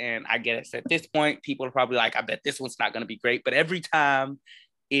podcast, and I guess at this point, people are probably like, I bet this one's not going to be great. But every time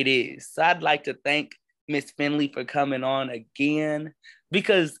it is. So I'd like to thank Miss Finley for coming on again,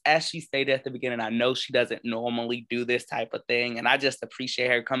 because as she stated at the beginning, I know she doesn't normally do this type of thing. And I just appreciate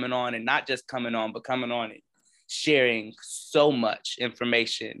her coming on, and not just coming on, but coming on and sharing so much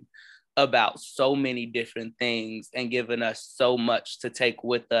information about so many different things and giving us so much to take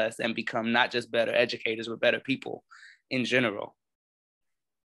with us and become not just better educators, but better people in general.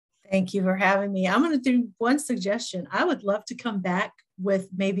 Thank you for having me. I'm going to do one suggestion. I would love to come back with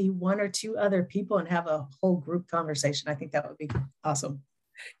maybe 1 or 2 other people and have a whole group conversation. I think that would be awesome.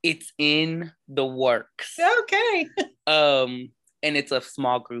 It's in the works. Okay. And it's a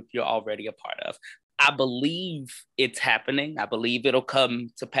small group you're already a part of. I believe it's happening. I believe it'll come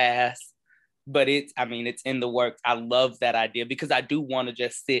to pass, but it's in the works. I love that idea because I do want to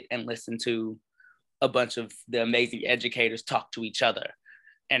just sit and listen to a bunch of the amazing educators talk to each other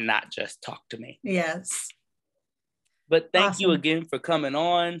and not just talk to me. Yes. But thank you again for coming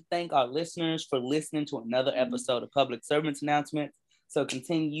on. Thank our listeners for listening to another episode of Public Servants Announcements. So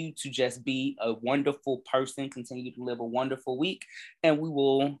continue to just be a wonderful person, continue to live a wonderful week, and we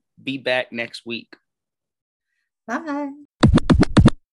will be back next week. Bye.